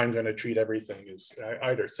 And now I'm going to treat everything as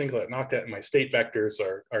either singlet and octet, and my state vectors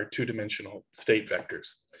are 2-dimensional state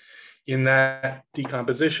vectors. In that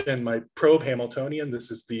decomposition, my probe Hamiltonian,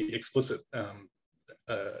 this is the explicit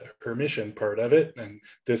Hermitian part of it, and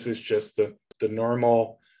this is just the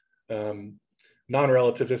normal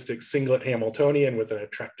non-relativistic singlet Hamiltonian with an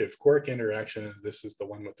attractive quark interaction. And this is the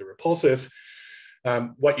one with the repulsive.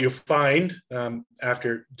 What you find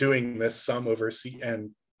after doing this sum over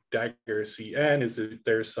Cn dagger Cn is that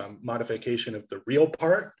there's some modification of the real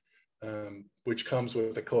part, which comes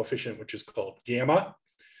with a coefficient which is called gamma.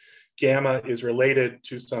 Gamma is related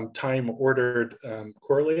to some time-ordered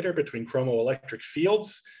correlator between chromoelectric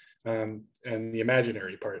fields and the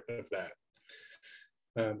imaginary part of that.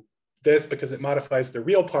 This, because it modifies the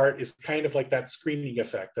real part, is kind of like that screening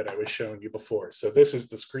effect that I was showing you before. So this is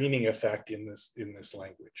the screening effect in this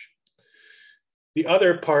language. The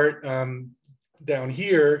other part down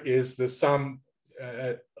here is the sum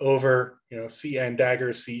over Cn dagger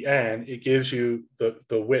Cn. It gives you the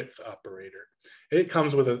width operator. It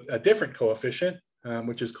comes with a different coefficient,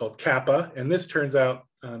 which is called kappa, and this turns out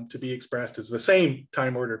to be expressed as the same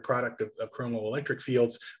time-ordered product of chromoelectric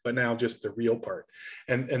fields, but now just the real part.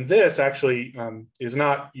 And this actually is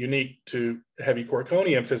not unique to heavy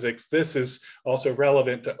quarkonium physics. This is also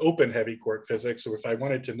relevant to open heavy quark physics. So if I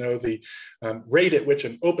wanted to know the rate at which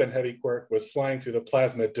an open heavy quark was flying through the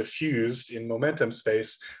plasma diffused in momentum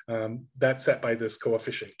space, that's set by this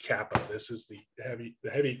coefficient kappa. This is the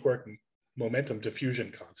heavy quark momentum diffusion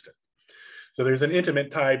constant. So there's an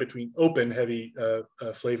intimate tie between open heavy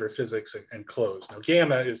flavor physics and closed. Now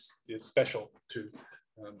gamma is special to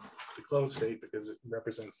the closed state because it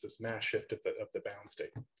represents this mass shift of the bound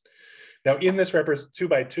state. Now in this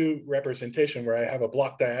 2x2 representation where I have a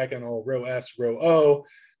block diagonal rho s, rho o,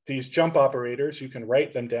 these jump operators, you can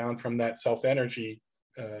write them down from that self-energy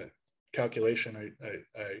calculation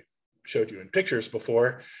I showed you in pictures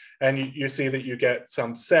before, and you see that you get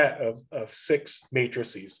some set of 6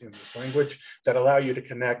 matrices in this language that allow you to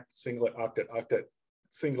connect singlet, octet, octet,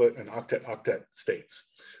 singlet, and octet, octet states.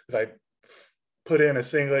 If I put in a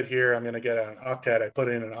singlet here, I'm going to get out an octet. I put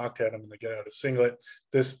in an octet, I'm going to get out a singlet.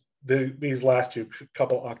 These last two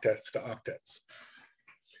couple octets to octets.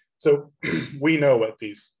 So we know what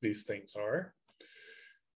these things are.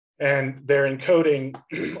 And they're encoding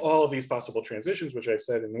all of these possible transitions, which I've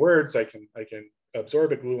said in words. I can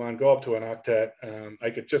absorb a gluon, go up to an octet.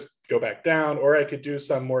 I could just go back down, or I could do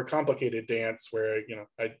some more complicated dance where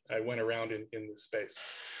I went around in this space.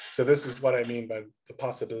 So this is what I mean by the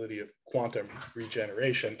possibility of quantum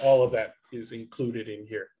regeneration. All of that is included in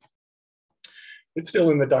here. It's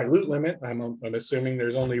still in the dilute limit. I'm assuming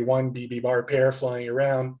there's only one b-bbar pair flying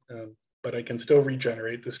around, but I can still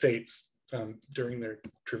regenerate the states during their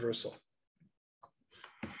traversal.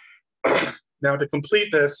 Now to complete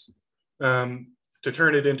this, to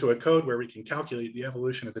turn it into a code where we can calculate the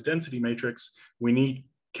evolution of the density matrix, we need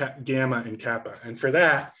gamma and kappa. And for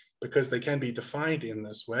that, because they can be defined in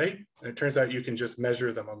this way, it turns out you can just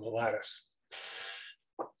measure them on the lattice.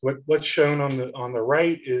 What's shown on the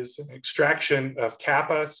right is an extraction of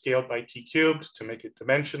kappa scaled by t cubed to make it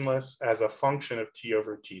dimensionless as a function of t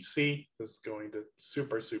over tc. This is going to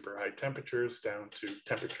super high temperatures down to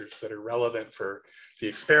temperatures that are relevant for the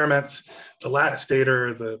experiments. The lattice data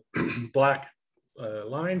are the black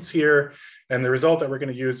lines here. And the result that we're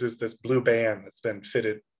going to use is this blue band that's been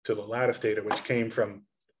fitted to the lattice data, which came from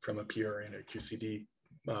a pNRQCD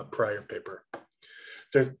prior paper.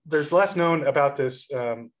 There's less known about this,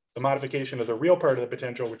 the modification of the real part of the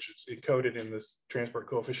potential, which is encoded in this transport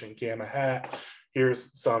coefficient gamma hat.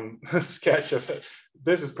 Here's some sketch of it.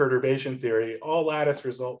 This is perturbation theory. All lattice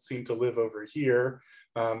results seem to live over here.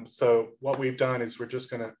 So what we've done is we're just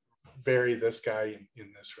going to vary this guy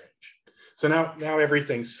in this range. So now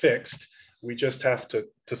everything's fixed. We just have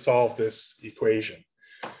to solve this equation.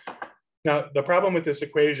 Now, the problem with this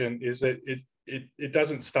equation is that it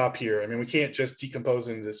doesn't stop here. I mean, we can't just decompose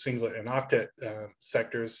into the singlet and octet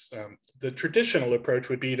sectors. The traditional approach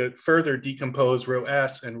would be to further decompose rho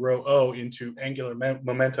s and rho o into angular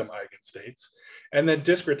momentum eigenstates, and then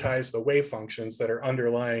discretize the wave functions that are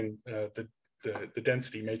underlying the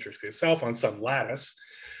density matrix itself on some lattice.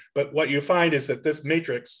 But what you find is that this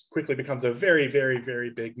matrix quickly becomes a very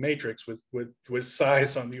big matrix with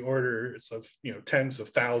size on the orders of tens of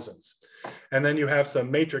thousands. And then you have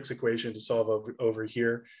some matrix equation to solve over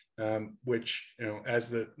here, which as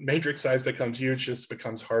the matrix size becomes huge, just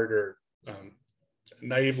becomes harder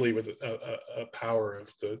naively with a power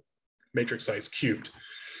of the matrix size cubed.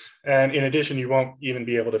 And in addition, you won't even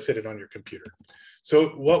be able to fit it on your computer. So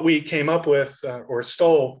what we came up with, or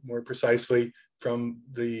stole more precisely, from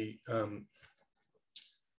the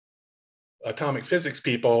atomic physics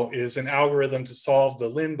people is an algorithm to solve the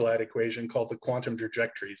Lindblad equation called the quantum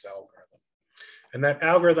trajectories algorithm. And that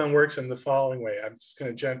algorithm works in the following way. I'm just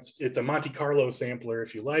going to, it's a Monte Carlo sampler,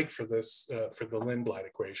 if you like, for this, for the Lindblad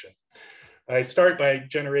equation. I start by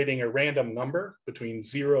generating a random number between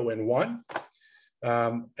 0 and 1.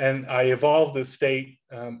 And I evolve the state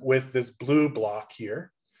with this blue block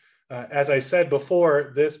here. As I said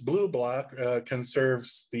before, this blue block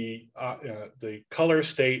conserves the color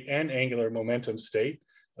state and angular momentum state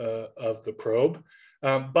of the probe,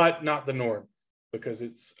 but not the norm, because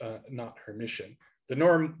it's not Hermitian. The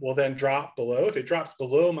norm will then drop below. If it drops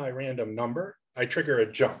below my random number, I trigger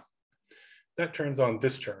a jump. That turns on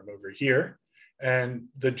this term over here. And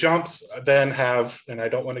the jumps then have, and I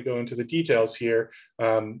don't want to go into the details here,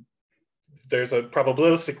 there's a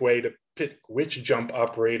probabilistic way to pick which jump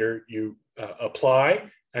operator you apply,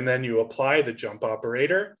 and then you apply the jump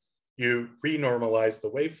operator, you renormalize the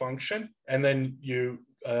wave function, and then you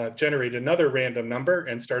generate another random number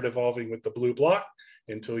and start evolving with the blue block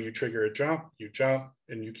until you trigger a jump,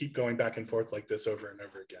 and you keep going back and forth like this over and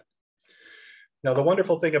over again. Now, the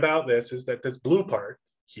wonderful thing about this is that this blue part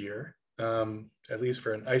here, at least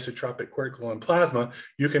for an isotropic quark-gluon plasma,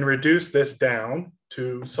 you can reduce this down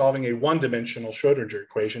to solving a one-dimensional Schrodinger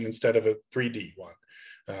equation instead of a 3D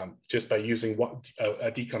one, just by using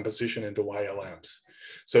a decomposition into YLMs.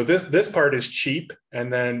 So this part is cheap,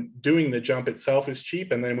 and then doing the jump itself is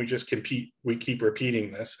cheap, and then we keep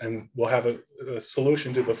repeating this, and we'll have a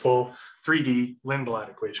solution to the full 3D Lindblad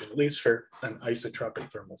equation, at least for an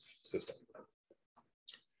isotropic thermal system.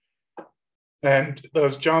 And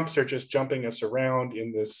those jumps are just jumping us around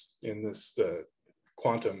in this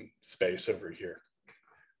quantum space over here.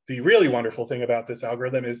 The really wonderful thing about this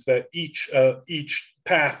algorithm is that each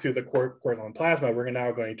path through the quark-gluon plasma, we're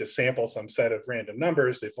now going to sample some set of random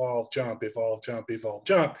numbers, evolve, jump, evolve, jump, evolve,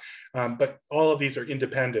 jump. But all of these are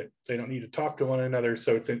independent. They don't need to talk to one another.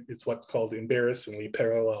 So it's what's called embarrassingly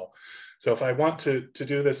parallel. So if I want to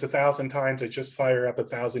do this 1,000 times, I just fire up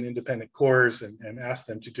 1,000 independent cores and ask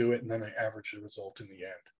them to do it, and then I average the result in the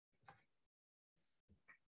end.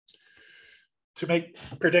 To make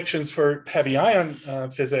predictions for heavy ion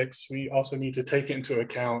physics, we also need to take into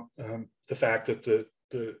account the fact that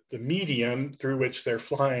the medium through which they're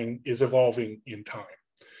flying is evolving in time.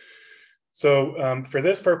 So for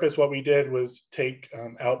this purpose, what we did was take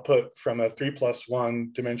output from a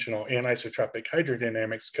 3+1 dimensional anisotropic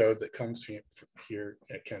hydrodynamics code that comes from here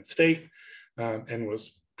at Kent State and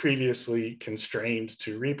was previously constrained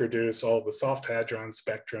to reproduce all the soft hadron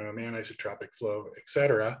spectrum, anisotropic flow, et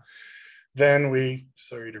cetera. Then we,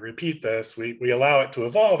 sorry to repeat this, we allow it to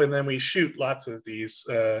evolve, and then we shoot lots of these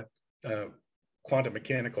quantum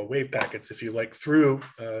mechanical wave packets, if you like, through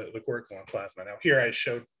the quark-gluon plasma. Now here I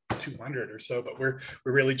showed 200 or so, but we're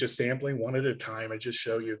really just sampling one at a time. I just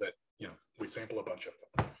show you that, we sample a bunch of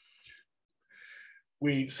them.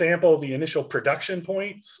 We sample the initial production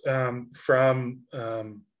points from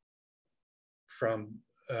the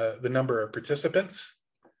number of participants.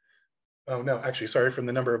 Oh no, actually, sorry, from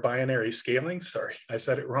the number of binary scalings. Sorry, I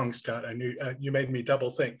said it wrong, Scott. I knew you made me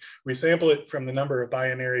double think. We sample it from the number of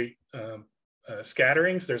binary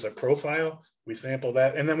scatterings. There's a profile. We sample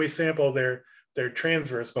that, and then we sample their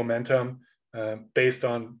transverse momentum based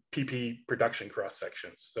on PP production cross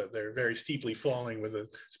sections. So they're very steeply falling with a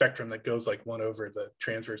spectrum that goes like 1 over the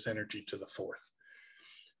transverse energy to the 4th.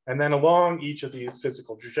 And then along each of these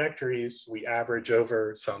physical trajectories, we average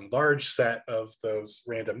over some large set of those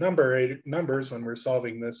random numbers when we're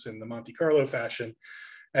solving this in the Monte Carlo fashion.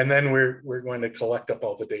 And then we're going to collect up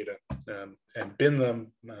all the data and bin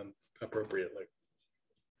them appropriately.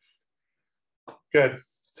 Good.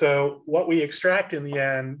 So what we extract in the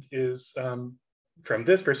end is from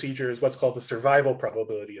this procedure is what's called the survival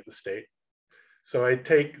probability of the state. So I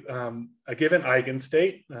take a given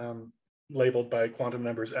eigenstate labeled by quantum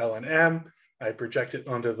numbers L and M. I project it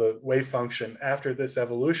onto the wave function after this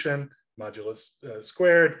evolution, modulus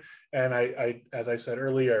squared. And as I said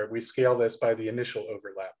earlier, we scale this by the initial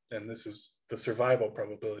overlap. And this is the survival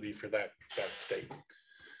probability for that state.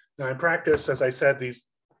 Now in practice, as I said,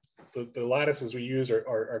 the lattices we use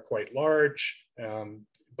are quite large,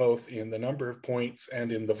 both in the number of points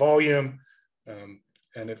and in the volume.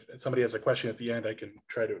 And if somebody has a question at the end, I can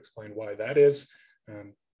try to explain why that is.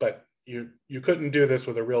 But you couldn't do this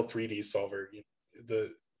with a real 3D solver.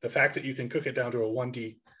 The fact that you can cook it down to a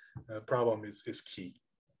 1D problem is key.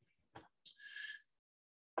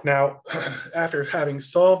 Now, after having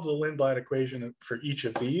solved the Lindblad equation for each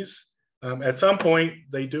of these, at some point,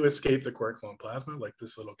 they do escape the quark-gluon plasma, like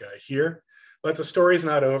this little guy here. But the story's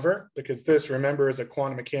not over, because this, remember, is a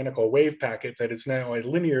quantum mechanical wave packet that is now a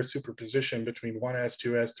linear superposition between 1s,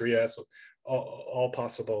 2s, 3s, all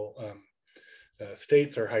possible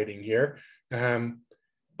states are hiding here.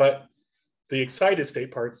 But the excited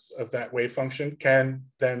state parts of that wave function can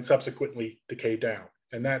then subsequently decay down.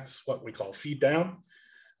 and that's what we call feed down.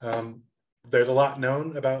 There's a lot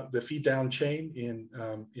known about the feed down chain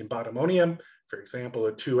in bottomonium. For example,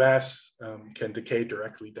 a 2s can decay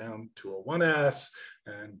directly down to a 1s,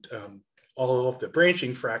 and all of the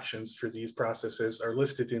branching fractions for these processes are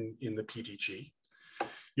listed in the PDG.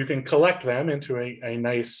 You can collect them into a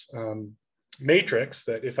nice matrix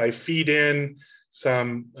that if I feed in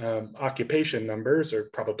some occupation numbers or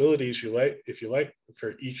probabilities if you like,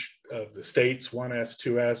 for each of the states, 1s,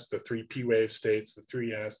 2s, the 3 p wave states, the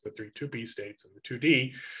 3s, the 3 2p states, and the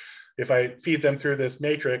 2d, if I feed them through this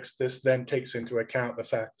matrix, this then takes into account the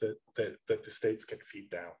fact that the states can feed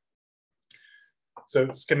down. So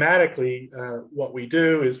schematically, what we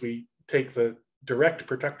do is we take the direct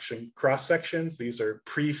production cross sections. These are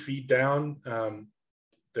pre-feed down.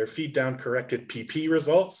 They're feed down corrected PP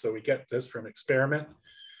results. So we get this from experiment.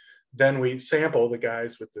 Then we sample the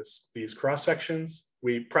guys with these cross sections.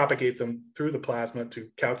 We propagate them through the plasma to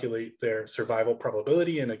calculate their survival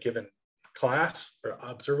probability in a given class or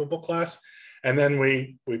observable class. And then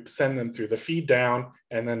we send them through the feed down,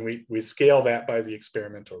 and then we scale that by the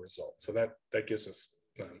experimental result. So that gives us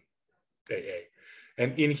AA.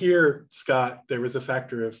 And in here, Scott, there was a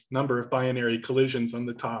factor of number of binary collisions on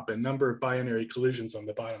the top and number of binary collisions on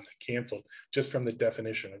the bottom that canceled just from the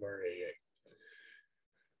definition of our AA.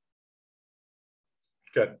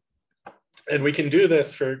 Good. And we can do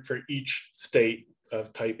this for each state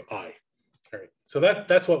of type I. All right, so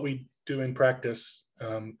that's what we do in practice.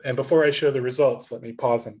 And before I show the results, let me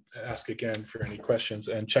pause and ask again for any questions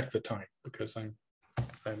and check the time, because I'm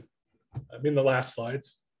in the last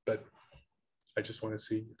slides, but I just want to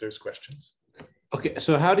see if there's questions. Okay,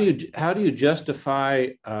 so how do you justify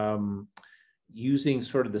using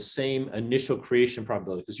sort of the same initial creation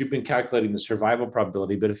probability? Because you've been calculating the survival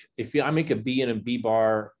probability, but if I make a B and a B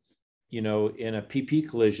bar, you know, in a PP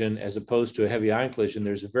collision as opposed to a heavy ion collision,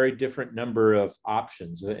 there's a very different number of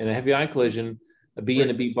options. In a heavy ion collision, a B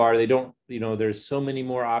and a B bar, they don't, you know, there's so many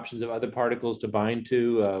more options of other particles to bind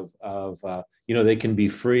to, you know, they can be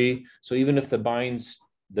free. So even if the binds,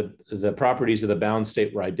 the properties of the bound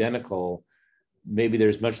state were identical, maybe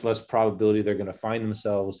there's much less probability they're going to find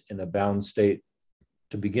themselves in a bound state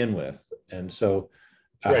to begin with. And so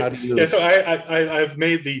how do you... Yeah, so I've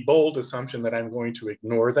made the bold assumption that I'm going to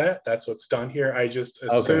ignore that. That's what's done here. I just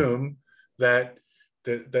assume that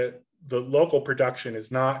the local production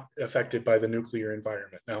is not affected by the nuclear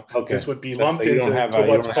environment. Now, this would be lumped into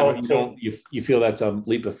what's called... You feel that's a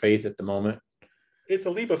leap of faith at the moment? It's a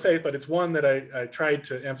leap of faith, but it's one that I tried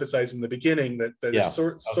to emphasize in the beginning that there's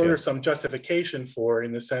sort of some justification for,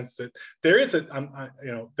 in the sense that there is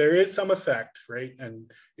there is some effect, right? And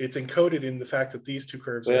it's encoded in the fact that these two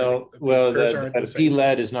curves aren't the same.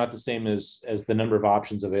 P-lead is not the same as the number of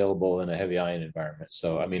options available in a heavy ion environment.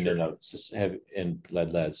 So I mean, in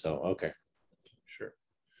lead. So okay. Sure.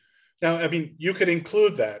 Now, I mean, you could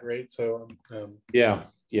include that, right? So yeah.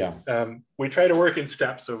 We try to work in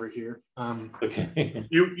steps over here. Okay.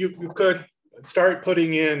 You could start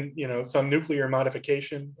putting in, you know, some nuclear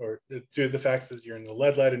modification, or due to the fact that you're in the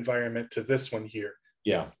lead environment, to this one here.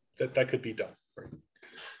 Yeah. That could be done. Right?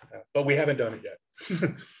 But we haven't done it yet.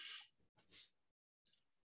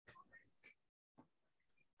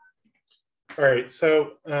 All right.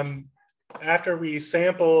 So after we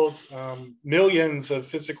sampled millions of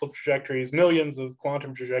physical trajectories, millions of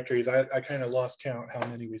quantum trajectories, I kind of lost count how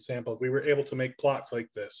many we sampled. We were able to make plots like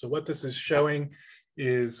this. So what this is showing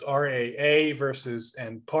is RAA versus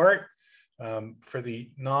N part. For the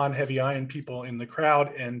non-heavy ion people in the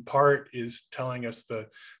crowd, N part is telling us the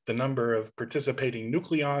number of participating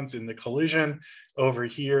nucleons in the collision. Over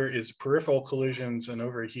here is peripheral collisions, and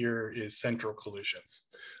over here is central collisions.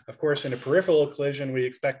 Of course, in a peripheral collision, we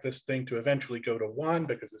expect this thing to eventually go to 1,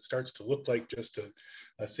 because it starts to look like just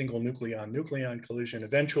a single nucleon-nucleon collision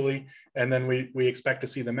eventually. And then we expect to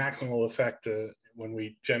see the maximal effect when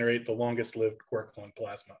we generate the longest-lived quark-gluon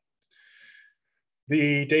plasma.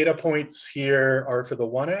 The data points here are for the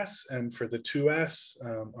 1s, and for the 2s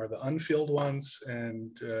are the unfilled ones,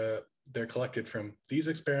 and they're collected from these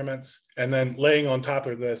experiments. And then laying on top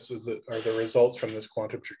of this are the results from this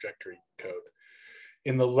quantum trajectory code.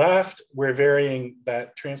 In the left, we're varying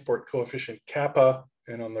that transport coefficient kappa,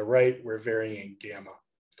 and on the right, we're varying gamma.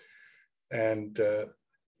 And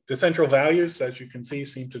the central values, as you can see,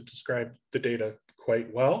 seem to describe the data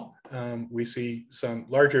quite well. We see some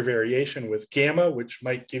larger variation with gamma, which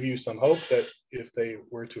might give you some hope that if they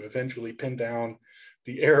were to eventually pin down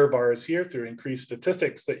the error bars here through increased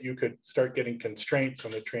statistics, that you could start getting constraints on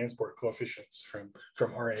the transport coefficients from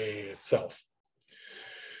RAA itself.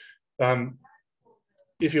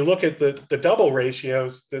 if you look at the double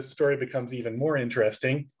ratios, this story becomes even more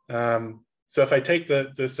interesting. So if I take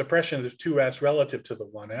the suppression of 2s relative to the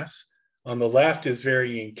 1s, on the left is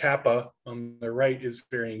varying kappa, on the right is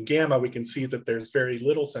varying gamma, we can see that there's very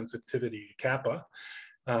little sensitivity to kappa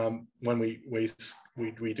when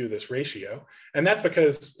we do this ratio. And that's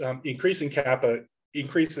because increasing kappa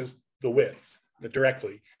increases the width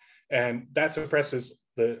directly. And that suppresses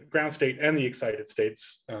the ground state and the excited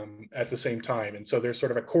states at the same time. And so there's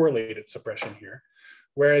sort of a correlated suppression here.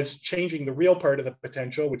 Whereas changing the real part of the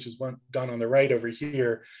potential, which is one done on the right over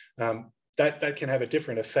here, that can have a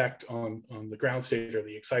different effect on the ground state or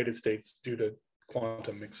the excited states due to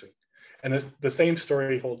quantum mixing. And the same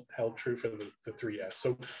story held true for the 3s.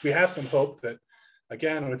 So we have some hope that,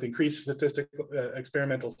 again, with increased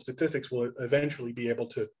experimental statistics, we'll eventually be able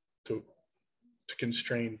to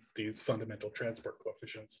constrain these fundamental transport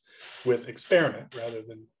coefficients with experiment rather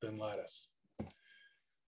than lattice.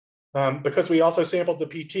 Because we also sampled the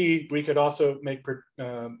PT, we could also make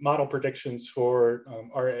model predictions for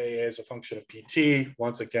RAA as a function of PT.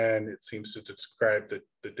 Once again, it seems to describe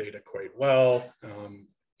the data quite well,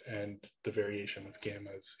 and the variation with gamma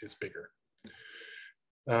is bigger.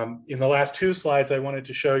 In the last two slides, I wanted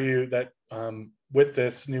to show you that with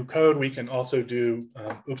this new code, we can also do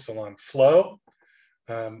upsilon flow.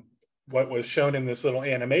 What was shown in this little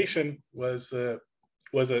animation was a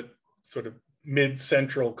sort of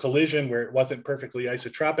mid-central collision where it wasn't perfectly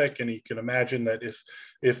isotropic, and you can imagine that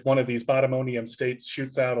if one of these bottomonium states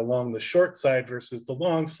shoots out along the short side versus the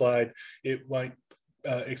long side, it might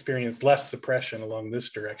experience less suppression along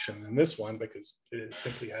this direction than this one because it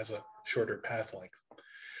simply has a shorter path length.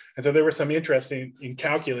 And so there was some interest in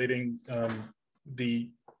calculating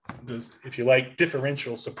if you like,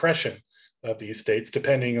 differential suppression of these states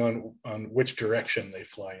depending on which direction they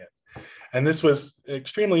fly in. And this was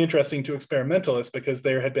extremely interesting to experimentalists because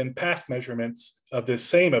there had been past measurements of this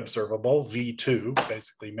same observable, V2,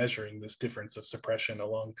 basically measuring this difference of suppression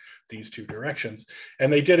along these two directions.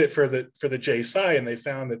 And they did it for the J psi, and they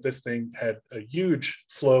found that this thing had a huge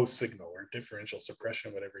flow signal or differential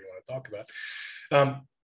suppression, whatever you want to talk about.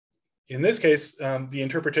 In this case, the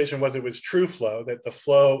interpretation was it was true flow, that the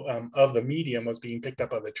flow of the medium was being picked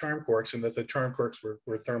up by the charm quarks and that the charm quarks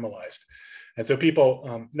were thermalized. And so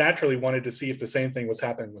people naturally wanted to see if the same thing was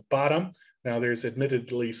happening with bottom. Now there's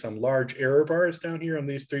admittedly some large error bars down here on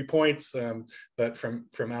these 3 points, but from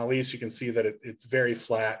Alice, you can see that it's very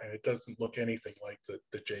flat and it doesn't look anything like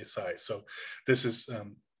the J psi. So this is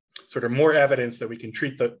sort of more evidence that we can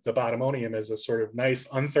treat the bottomonium as a sort of nice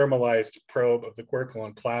unthermalized probe of the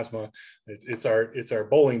quark-gluon plasma. It's our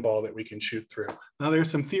bowling ball that we can shoot through. Now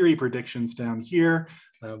there's some theory predictions down here,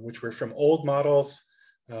 which were from old models,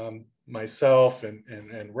 myself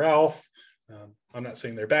and Ralph. I'm not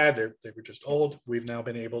saying they're bad, they were just old. We've now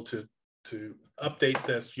been able to update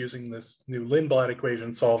this using this new Lindblad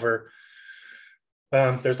equation solver.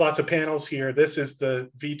 There's lots of panels here. This is the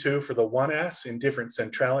V2 for the 1s in different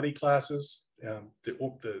centrality classes.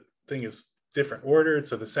 The thing is different ordered.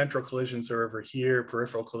 So the central collisions are over here,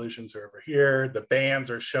 peripheral collisions are over here. The bands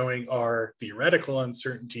are showing our theoretical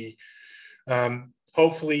uncertainty.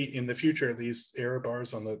 Hopefully in the future, these error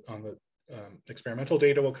bars on the experimental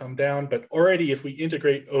data will come down, but already if we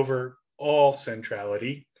integrate over all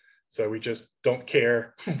centrality, so we just don't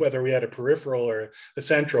care whether we had a peripheral or a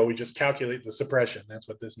central, we just calculate the suppression. That's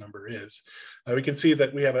what this number is. We can see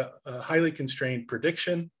that we have a highly constrained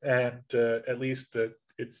prediction, and at least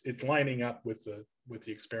it's lining up with the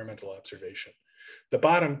experimental observation. The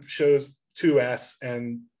bottom shows 2s,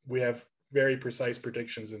 and we have very precise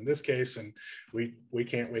predictions in this case, and we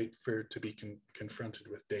can't wait for it to be confronted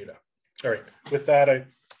with data. All right, with that,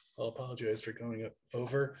 I'll apologize for going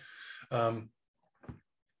over.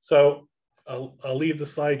 So I'll leave the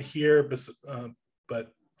slide here,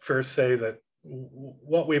 but first say that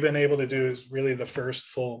what we've been able to do is really the first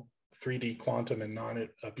full 3D quantum and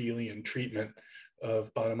non-abelian treatment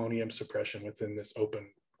of bottomonium suppression within this open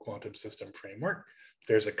quantum system framework.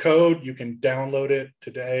 There's a code, you can download it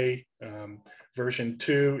today. Version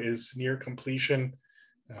 2 is near completion.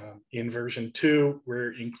 In version 2,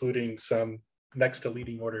 we're including some next to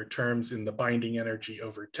leading order terms in the binding energy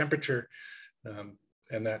over temperature.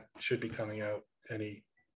 And that should be coming out any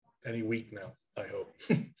week now, I hope.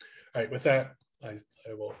 All right, with that, I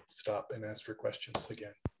will stop and ask for questions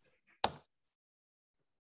again.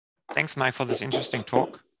 Thanks, Mike, for this interesting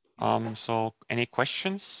talk. So any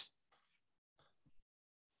questions?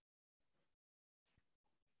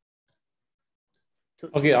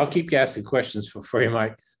 Okay, I'll keep asking questions for you,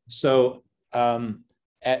 Mike. So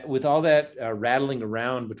with all that rattling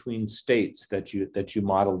around between states that you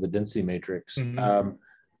model the density matrix,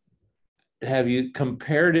 have you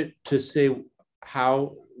compared it to say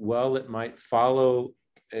how well it might follow,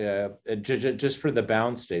 just for the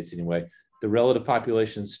bound states anyway, the relative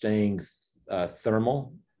population staying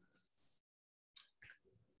thermal?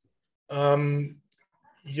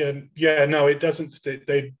 Yeah, no, it doesn't stay.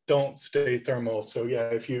 They don't stay thermal. So yeah,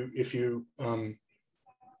 if you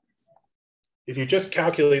just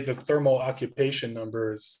calculate the thermal occupation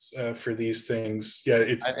numbers for these things, yeah,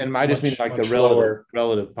 and I just mean like the relative.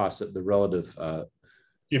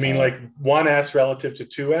 You mean like 1s relative to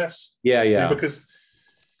 2s? Yeah, yeah. I mean, because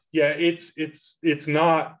yeah, it's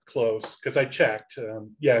not close because I checked.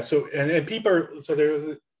 Yeah, so and people, so there was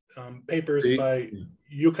papers by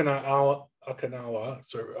Akamatsu,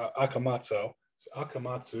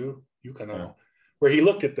 Yukanawa, where he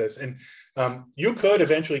looked at this, and you could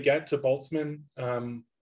eventually get to Boltzmann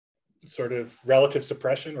sort of relative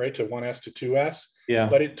suppression, right, to 1s to 2s. Yeah.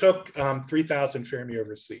 But it took 3,000 Fermi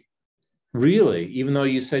over C. Really? Even though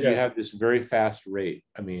you said you have this very fast rate,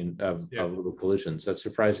 I mean, of little collisions, that's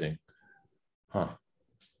surprising. Huh.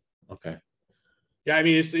 Okay. Yeah, I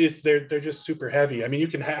mean, they're just super heavy. I mean, you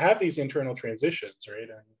can have these internal transitions, right?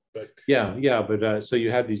 But but so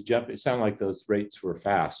you had these jump. It sounded like those rates were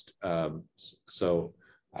fast. So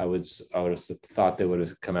I would have thought they would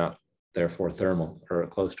have come out therefore thermal or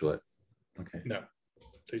close to it. Okay. No,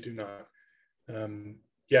 they do not.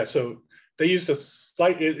 Yeah, so they used a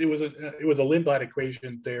slight. It was a Lindblad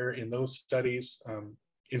equation there in those studies.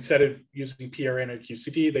 Instead of using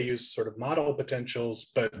pNRQCD, they used sort of model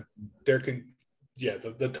potentials, but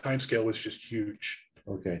the time scale was just huge.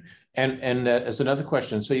 Okay, and as another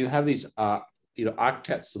question, so you have these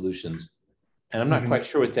octet solutions, and I'm not quite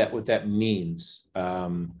sure what that means.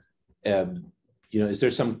 Is there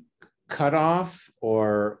some cutoff,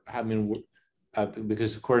 or I mean,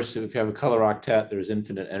 because of course, if you have a color octet, there's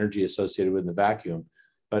infinite energy associated with the vacuum.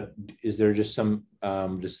 But is there just some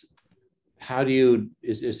how do you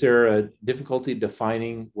is there a difficulty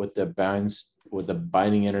defining what the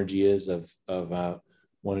binding energy is of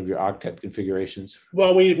one of your octet configurations?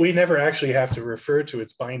 Well, we never actually have to refer to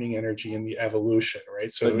its binding energy in the evolution,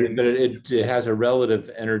 right? So, but it has a relative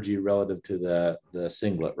energy relative to the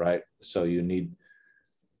singlet, right? So you need.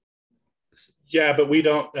 Yeah, but we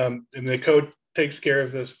don't. And the code takes care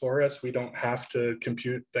of this for us. We don't have to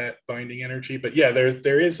compute that binding energy. But yeah,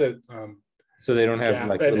 there is a. So they don't have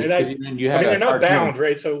like. they're not bound,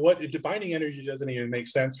 right? So the binding energy doesn't even make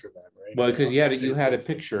sense for them, right? Well, because you had a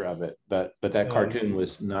picture of it, but that cartoon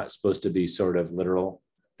was not supposed to be sort of literal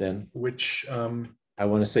then. Which I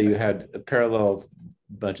want to say you had a parallel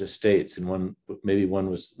bunch of states, and maybe they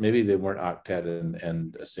weren't octet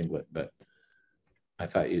and a singlet, but I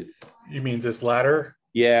thought you. You mean this ladder?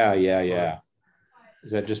 Yeah.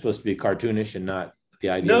 Is that just supposed to be cartoonish and not the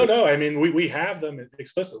idea? No. I mean, we have them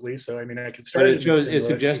explicitly, so I mean, I could start. But it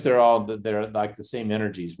suggests they're like the same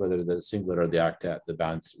energies, whether the singlet or the octet, the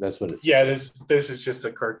bounds. That's what it's. Yeah, this is just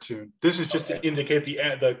a cartoon. This is just to indicate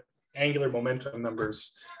the angular momentum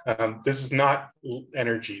numbers. This is not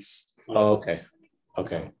energies. Oh,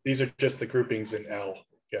 okay. These are just the groupings in L.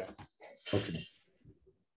 Yeah. Okay.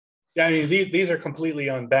 Yeah, I mean, these are completely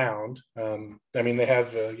unbound. I mean, they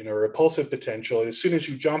have a repulsive potential. As soon as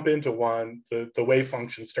you jump into one, the wave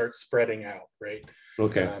function starts spreading out, right?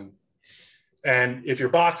 Okay. And if your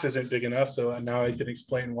box isn't big enough, so now I can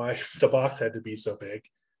explain why the box had to be so big.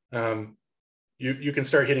 You can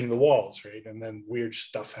start hitting the walls, right? And then weird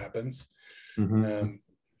stuff happens.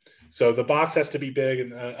 So the box has to be big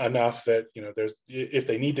enough that if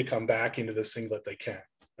they need to come back into the singlet, they can.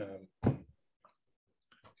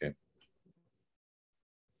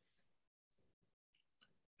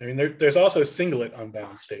 I mean, there's also singlet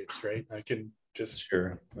unbound states, right? I can just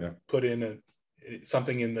put in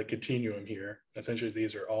something in the continuum here. Essentially,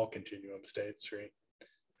 these are all continuum states, right?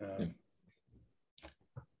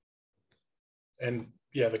 And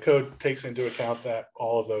yeah, the code takes into account that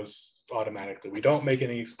all of those automatically. We don't make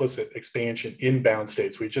any explicit expansion in bound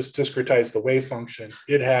states. We just discretize the wave function.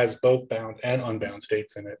 It has both bound and unbound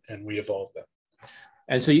states in it, and we evolve them.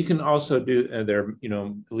 And so you can also do there,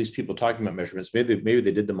 at least people talking about measurements. Maybe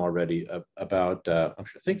they did them already about. I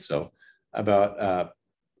think so. About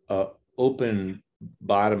open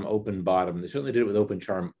bottom. They certainly did it with open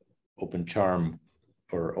charm,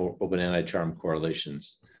 or open anti-charm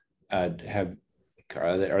correlations. Is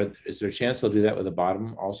there a chance they'll do that with a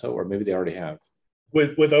bottom also, or maybe they already have?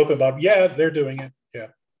 With open bottom, yeah, they're doing it. Yeah,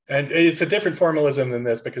 and it's a different formalism than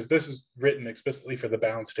this because this is written explicitly for the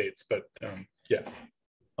bound states, but yeah.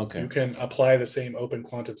 Okay. You can apply the same open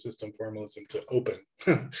quantum system formalism to open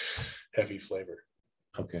heavy flavor.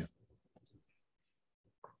 Okay.